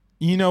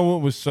 you know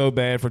what was so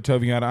bad for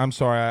Toviano? I'm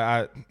sorry,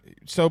 I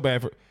so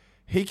bad for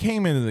he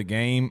came into the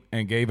game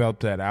and gave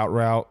up that out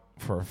route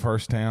for a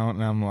first down,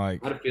 and I'm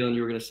like, I had a feeling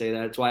you were going to say that.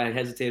 That's why I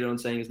hesitated on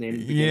saying his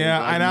name.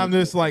 Yeah, and I'm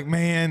just like,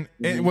 man,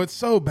 what's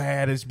so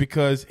bad is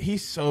because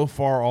he's so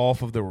far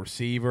off of the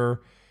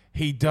receiver,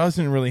 he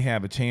doesn't really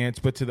have a chance.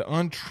 But to the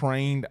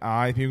untrained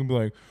eye, people can be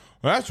like,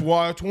 that's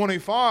why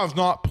 25's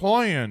not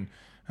playing.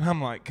 And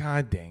I'm like,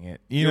 God dang it.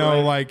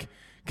 Like,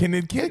 can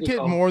the kid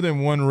get more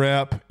than one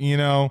rep,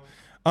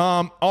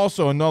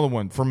 Also, another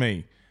one for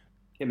me.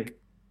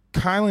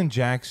 Kylan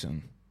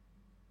Jackson.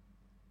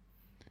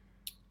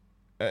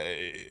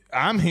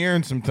 I'm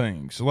hearing some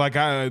things. Like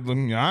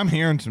I'm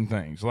hearing some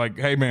things. Like,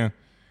 hey man,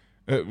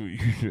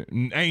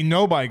 ain't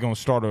nobody gonna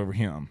start over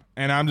him.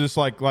 And I'm just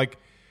like,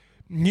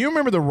 you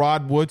remember the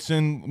Rod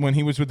Woodson when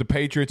he was with the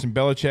Patriots and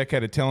Belichick had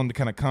to tell him to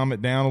kind of calm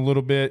it down a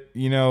little bit,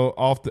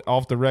 off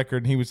the record.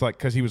 And he was like,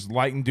 because he was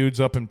lighting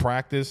dudes up in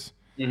practice.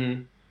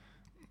 Mm-hmm.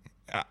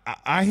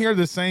 I hear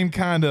the same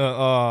kind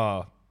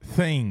of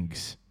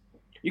things.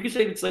 You could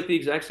say it's like the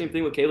exact same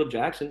thing with Caleb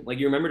Jackson. Like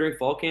you remember during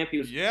fall camp, he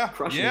was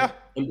crushing it.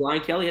 And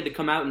Brian Kelly had to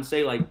come out and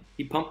say like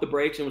he pumped the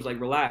brakes and was like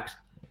relax.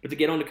 But to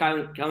get on to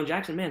Kylan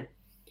Jackson, man,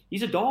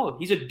 he's a dog.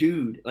 He's a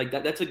dude. Like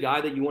that's a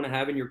guy that you want to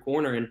have in your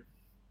corner. And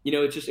it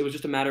was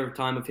just a matter of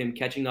time of him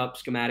catching up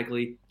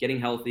schematically, getting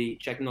healthy,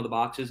 checking all the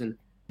boxes. And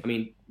I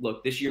mean,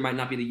 look, this year might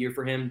not be the year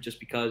for him just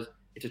because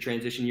it's a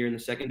transition year in the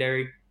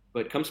secondary.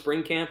 But come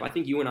spring camp, I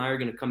think you and I are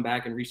going to come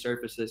back and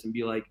resurface this and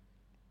be like,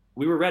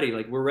 we were ready.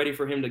 Like, we're ready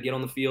for him to get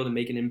on the field and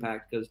make an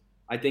impact because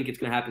I think it's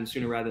going to happen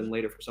sooner rather than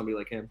later for somebody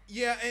like him.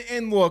 Yeah,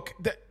 and look,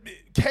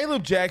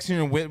 Caleb Jackson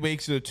and Whit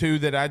Weeks are the two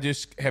that I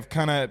just have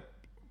kind of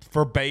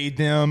forbade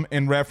them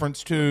in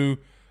reference to,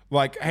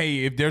 like,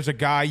 hey, if there's a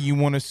guy you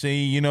want to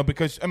see,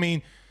 because, I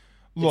mean,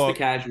 look. It's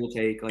the casual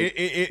take. Like,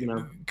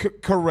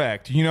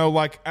 correct.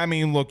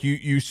 Look,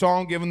 you saw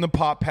him giving the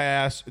pop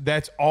pass.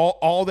 That's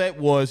all that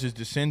was is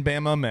to send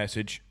Bama a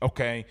message,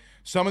 okay?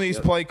 Some of these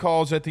play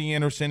calls at the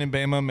end are sending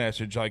Bama a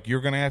message like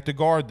you're going to have to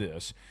guard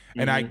this.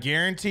 And I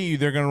guarantee you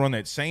they're going to run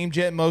that same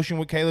jet motion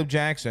with Caleb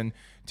Jackson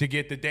to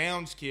get the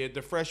Downs kid,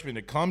 the freshman,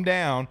 to come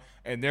down,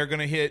 and they're going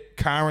to hit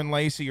Kyron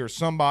Lacey or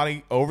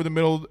somebody over the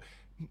middle.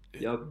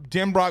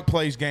 Denbrock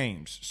plays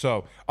games.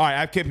 So, all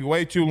right, I've kept you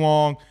way too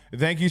long.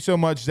 Thank you so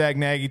much, Zack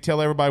Nagy.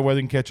 Tell everybody where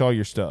they can catch all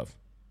your stuff.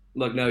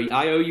 Look, no,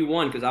 I owe you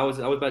one because I was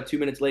about 2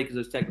 minutes late because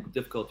of those technical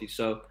difficulties.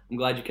 So I'm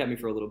glad you kept me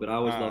for a little bit. I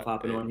always love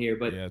hopping on here.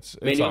 But, man,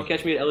 you can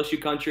catch me at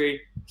LSU Country.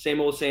 Same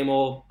old.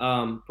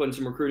 Putting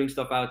some recruiting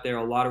stuff out there.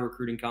 A lot of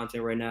recruiting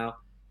content right now.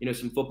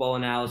 Some football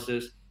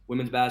analysis.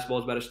 Women's basketball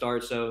is about to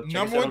start. So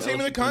number one team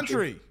in the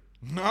country.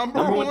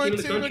 Number one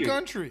team in the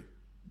country.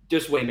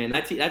 Just wait, man.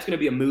 That's going to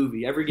be a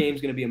movie. Every game's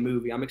going to be a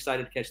movie. I'm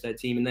excited to catch that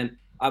team. And then,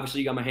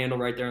 obviously, you got my handle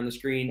right there on the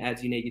screen,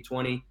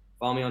 @ZNagy20.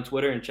 Follow me on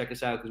Twitter and check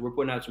us out because we're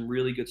putting out some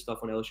really good stuff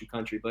on LSU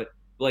Country. But,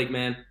 Blake,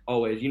 man,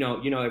 always,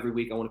 every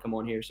week I want to come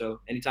on here. So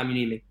anytime you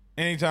need me.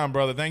 Anytime,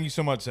 brother. Thank you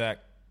so much, Zack.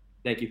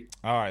 Thank you.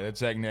 All right, that's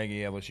Zack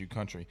Nagy, LSU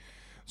Country.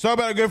 So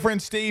about our good friend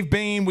Steve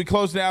Beam, we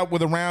closed it out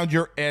with Around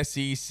Your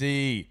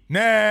SEC.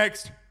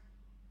 Next.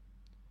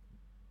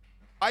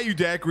 Bayou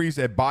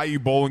Daiquiris at Bayou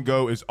Bowl and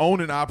Go is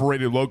owned and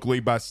operated locally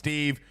by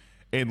Steve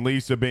and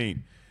Lisa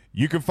Bean.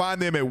 You can find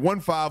them at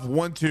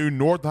 1512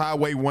 North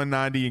Highway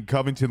 190 in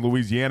Covington,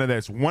 Louisiana.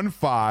 That's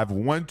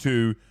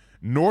 1512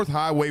 North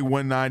Highway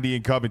 190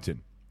 in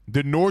Covington.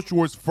 The North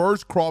Shore's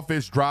first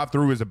crawfish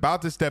drive-thru is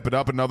about to step it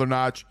up another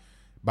notch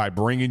by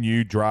bringing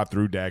you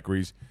drive-thru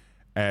daiquiris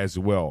as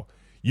well.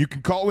 You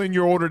can call in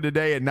your order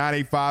today at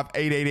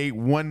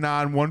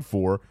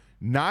 985-888-1914,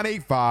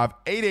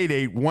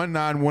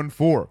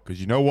 985-888-1914, because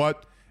you know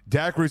what?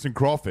 Daiquiris and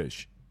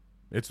crawfish,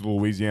 it's a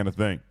Louisiana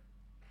thing.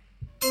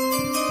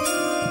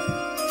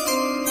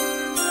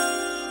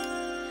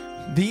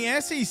 The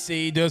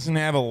SEC doesn't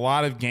have a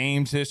lot of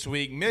games this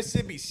week.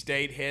 Mississippi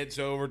State heads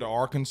over to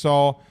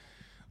Arkansas.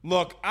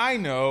 Look, I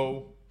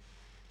know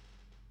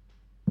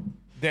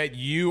that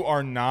you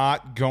are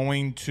not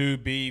going to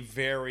be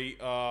very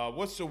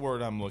what's the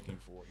word I'm looking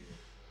for here?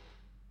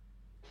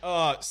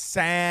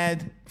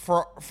 sad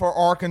for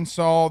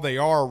Arkansas. They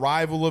are a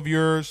rival of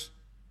yours.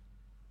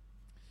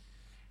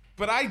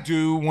 But I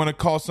do want to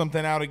call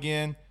something out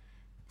again.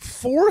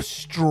 4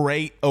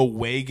 straight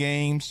away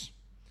games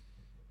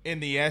in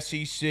the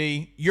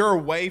SEC. You're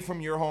away from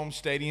your home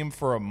stadium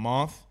for a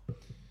month.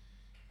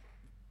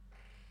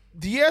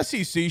 The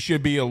SEC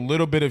should be a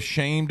little bit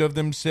ashamed of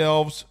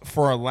themselves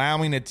for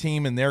allowing a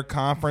team in their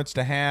conference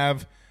to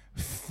have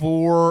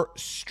 4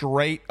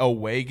 straight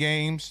away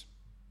games.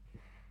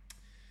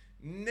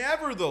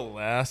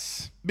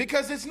 Nevertheless,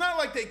 because it's not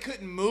like they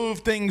couldn't move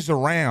things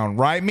around,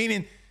 right?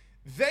 Meaning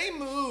they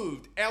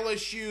moved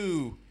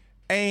LSU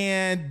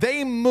and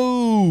they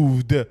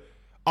moved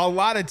a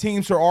lot of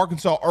teams for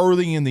Arkansas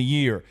early in the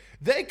year.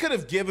 They could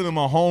have given them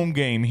a home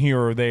game here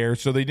or there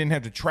so they didn't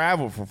have to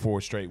travel for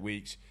 4 straight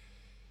weeks.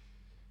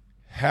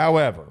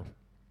 However,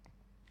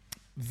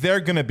 they're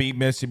going to beat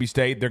Mississippi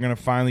State. They're going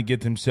to finally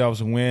get themselves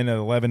a win at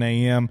 11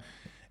 a.m.,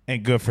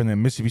 and good for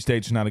them. Mississippi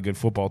State's not a good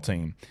football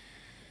team.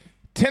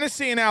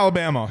 Tennessee and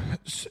Alabama,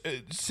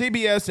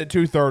 CBS at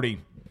 2:30.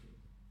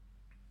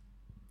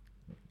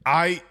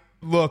 I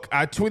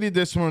tweeted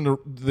this on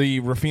the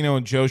Ruffino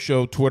and Joe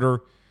Show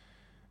Twitter,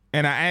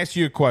 and I asked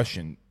you a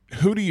question.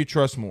 Who do you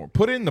trust more?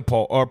 Put it in the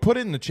poll or put it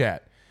in the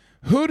chat.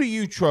 Who do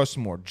you trust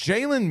more,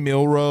 Jalen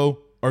Milroe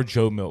or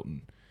Joe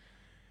Milton?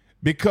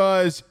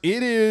 Because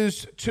it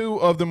is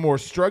 2 of the more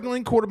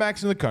struggling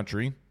quarterbacks in the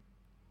country,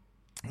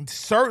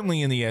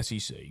 certainly in the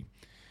SEC.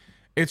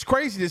 It's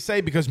crazy to say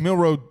because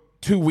Milroe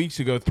 2 weeks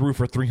ago threw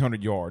for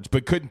 300 yards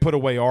but couldn't put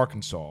away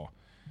Arkansas.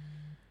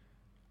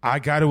 I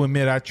got to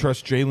admit I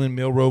trust Jalen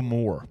Milroe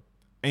more.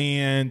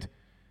 And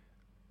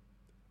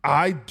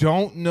I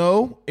don't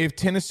know if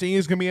Tennessee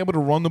is going to be able to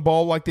run the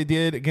ball like they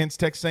did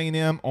against Texas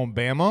A&M on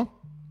Bama.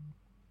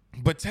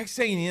 But Texas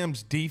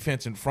A&M's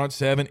defense in front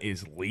 7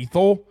 is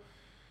lethal.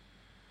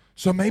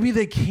 So maybe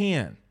they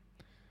can.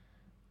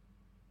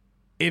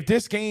 If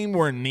this game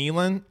were in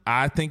Neyland,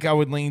 I think I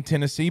would lean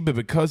Tennessee. But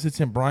because it's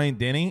in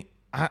Bryant-Denny,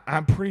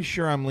 I'm pretty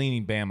sure I'm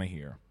leaning Bama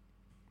here.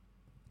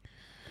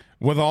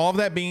 With all of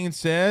that being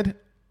said,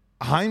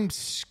 I'm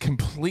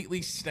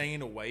completely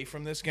staying away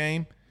from this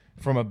game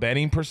from a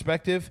betting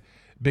perspective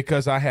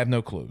because I have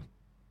no clue.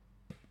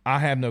 I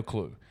have no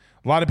clue.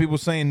 A lot of people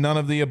saying none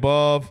of the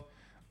above.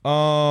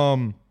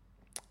 Andrew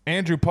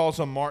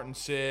Paulson Martin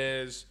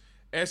says,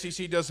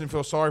 SEC doesn't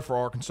feel sorry for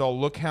Arkansas.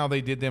 Look how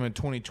they did them in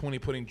 2020,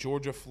 putting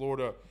Georgia,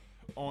 Florida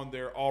on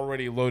their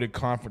already loaded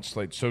conference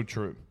slate. So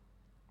true.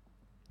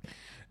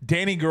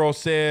 Danny Girl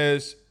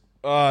says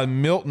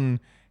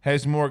Milton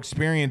has more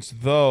experience,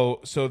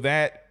 though, so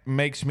that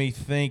makes me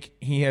think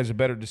he has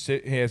better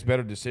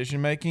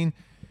decision making.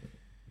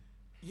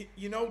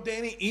 You know,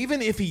 Danny,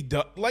 even if he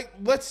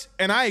does,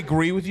 and I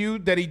agree with you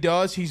that he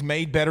does. He's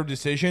made better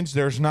decisions.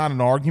 There's not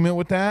an argument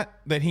with that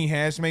he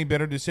has made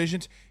better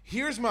decisions.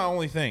 Here's my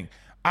only thing.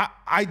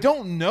 I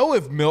don't know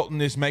if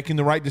Milton is making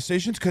the right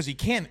decisions because he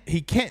can't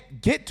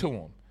get to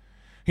them.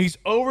 He's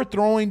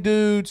overthrowing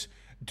dudes.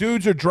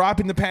 Dudes are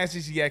dropping the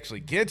passes. He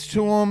actually gets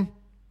to them.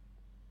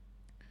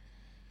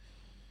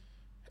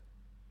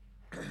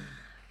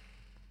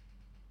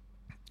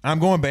 I'm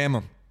going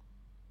Bama.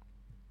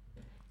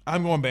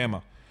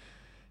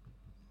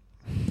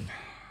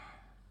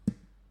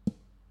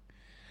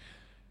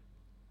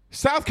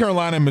 South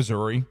Carolina and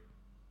Missouri.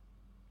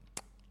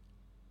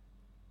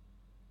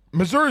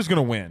 Missouri's going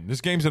to win.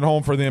 This game's at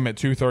home for them at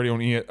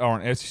 2:30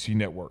 on SEC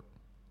Network.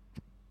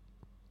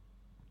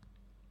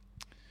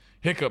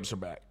 Hiccups are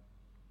back.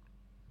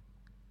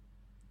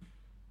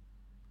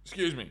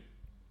 Excuse me.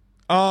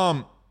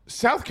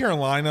 South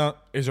Carolina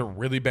is a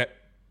really bad.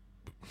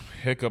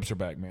 Hiccups are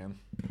back, man.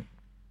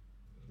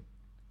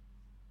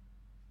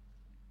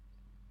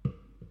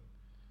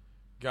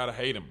 Gotta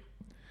hate him.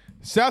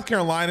 South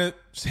Carolina's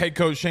head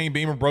coach Shane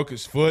Beamer broke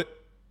his foot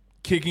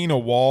kicking a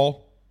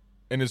wall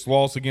in his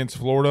loss against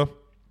Florida.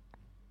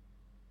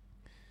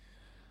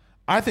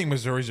 I think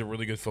Missouri's a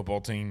really good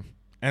football team,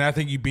 and I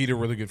think you beat a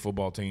really good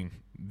football team.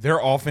 Their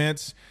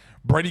offense,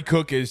 Brady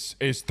Cook is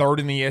third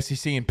in the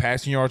SEC in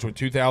passing yards with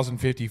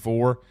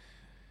 2,054.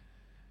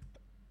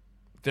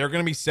 They're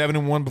going to be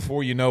 7-1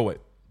 before you know it.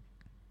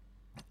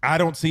 I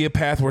don't see a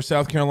path where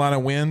South Carolina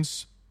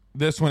wins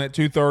this one at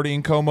 2:30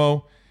 in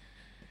Como.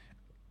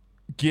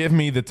 Give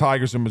me the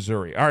Tigers of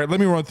Missouri. All right, let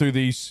me run through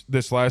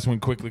this last one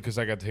quickly because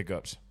I got the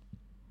hiccups.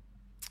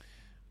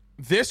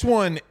 This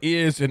one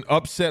is an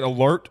upset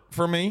alert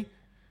for me.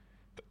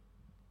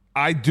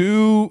 I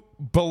do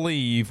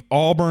believe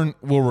Auburn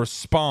will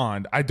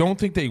respond. I don't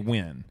think they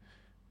win,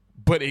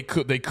 but they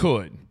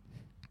could.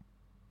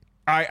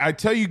 I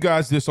tell you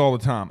guys this all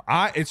the time.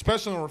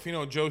 Especially on the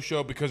Ruffino and Joe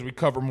Show because we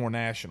cover more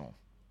national.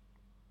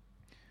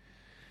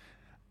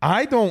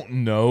 I don't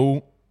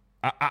know.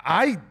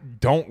 I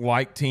don't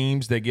like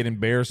teams that get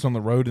embarrassed on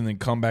the road and then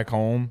come back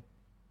home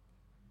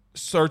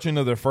searching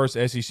of their first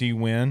SEC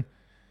win.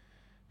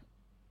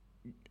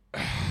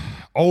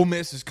 Ole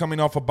Miss is coming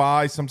off a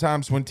bye.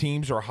 Sometimes when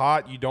teams are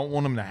hot, you don't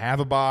want them to have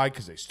a bye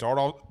because they start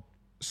off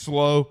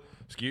slow.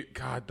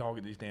 God,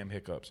 dog, these damn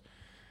hiccups.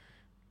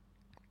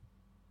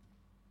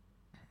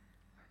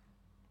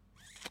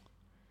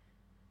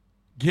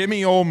 Give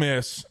me Ole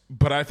Miss,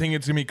 but I think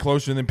it's going to be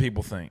closer than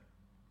people think.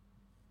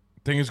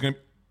 I think it's going to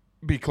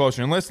be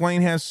closer, unless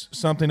Lane has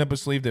something up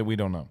his sleeve that we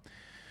don't know.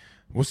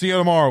 We'll see you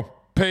tomorrow.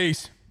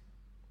 Peace.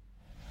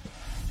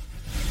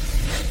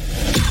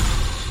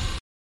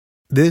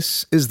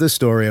 This is the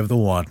story of the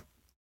one.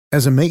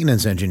 As a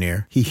maintenance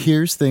engineer, he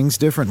hears things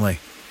differently.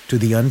 To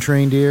the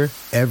untrained ear,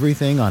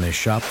 everything on his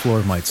shop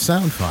floor might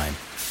sound fine,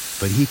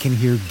 but he can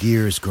hear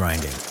gears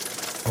grinding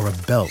or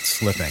a belt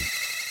slipping.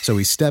 So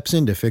he steps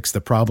in to fix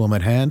the problem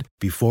at hand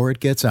before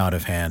it gets out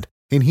of hand.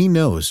 And he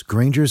knows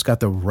Grainger's got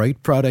the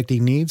right product he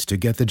needs to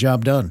get the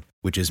job done,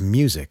 which is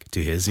music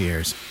to his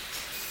ears.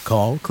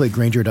 Call, click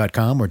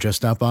Grainger.com, or just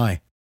stop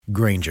by.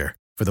 Grainger,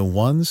 for the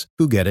ones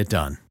who get it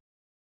done.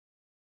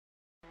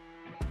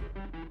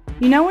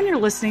 You know when you're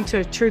listening to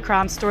a true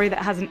crime story that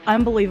has an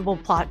unbelievable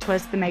plot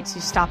twist that makes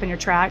you stop in your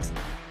tracks?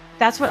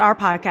 That's what our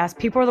podcast,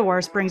 People Are the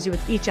Worst, brings you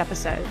with each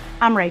episode.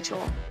 I'm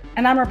Rachel.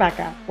 And I'm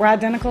Rebecca. We're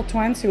identical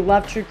twins who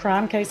love true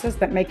crime cases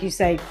that make you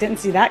say, didn't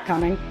see that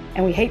coming,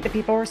 and we hate the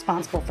people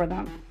responsible for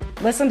them.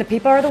 Listen to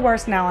People Are the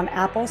Worst now on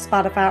Apple,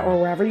 Spotify, or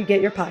wherever you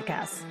get your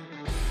podcasts.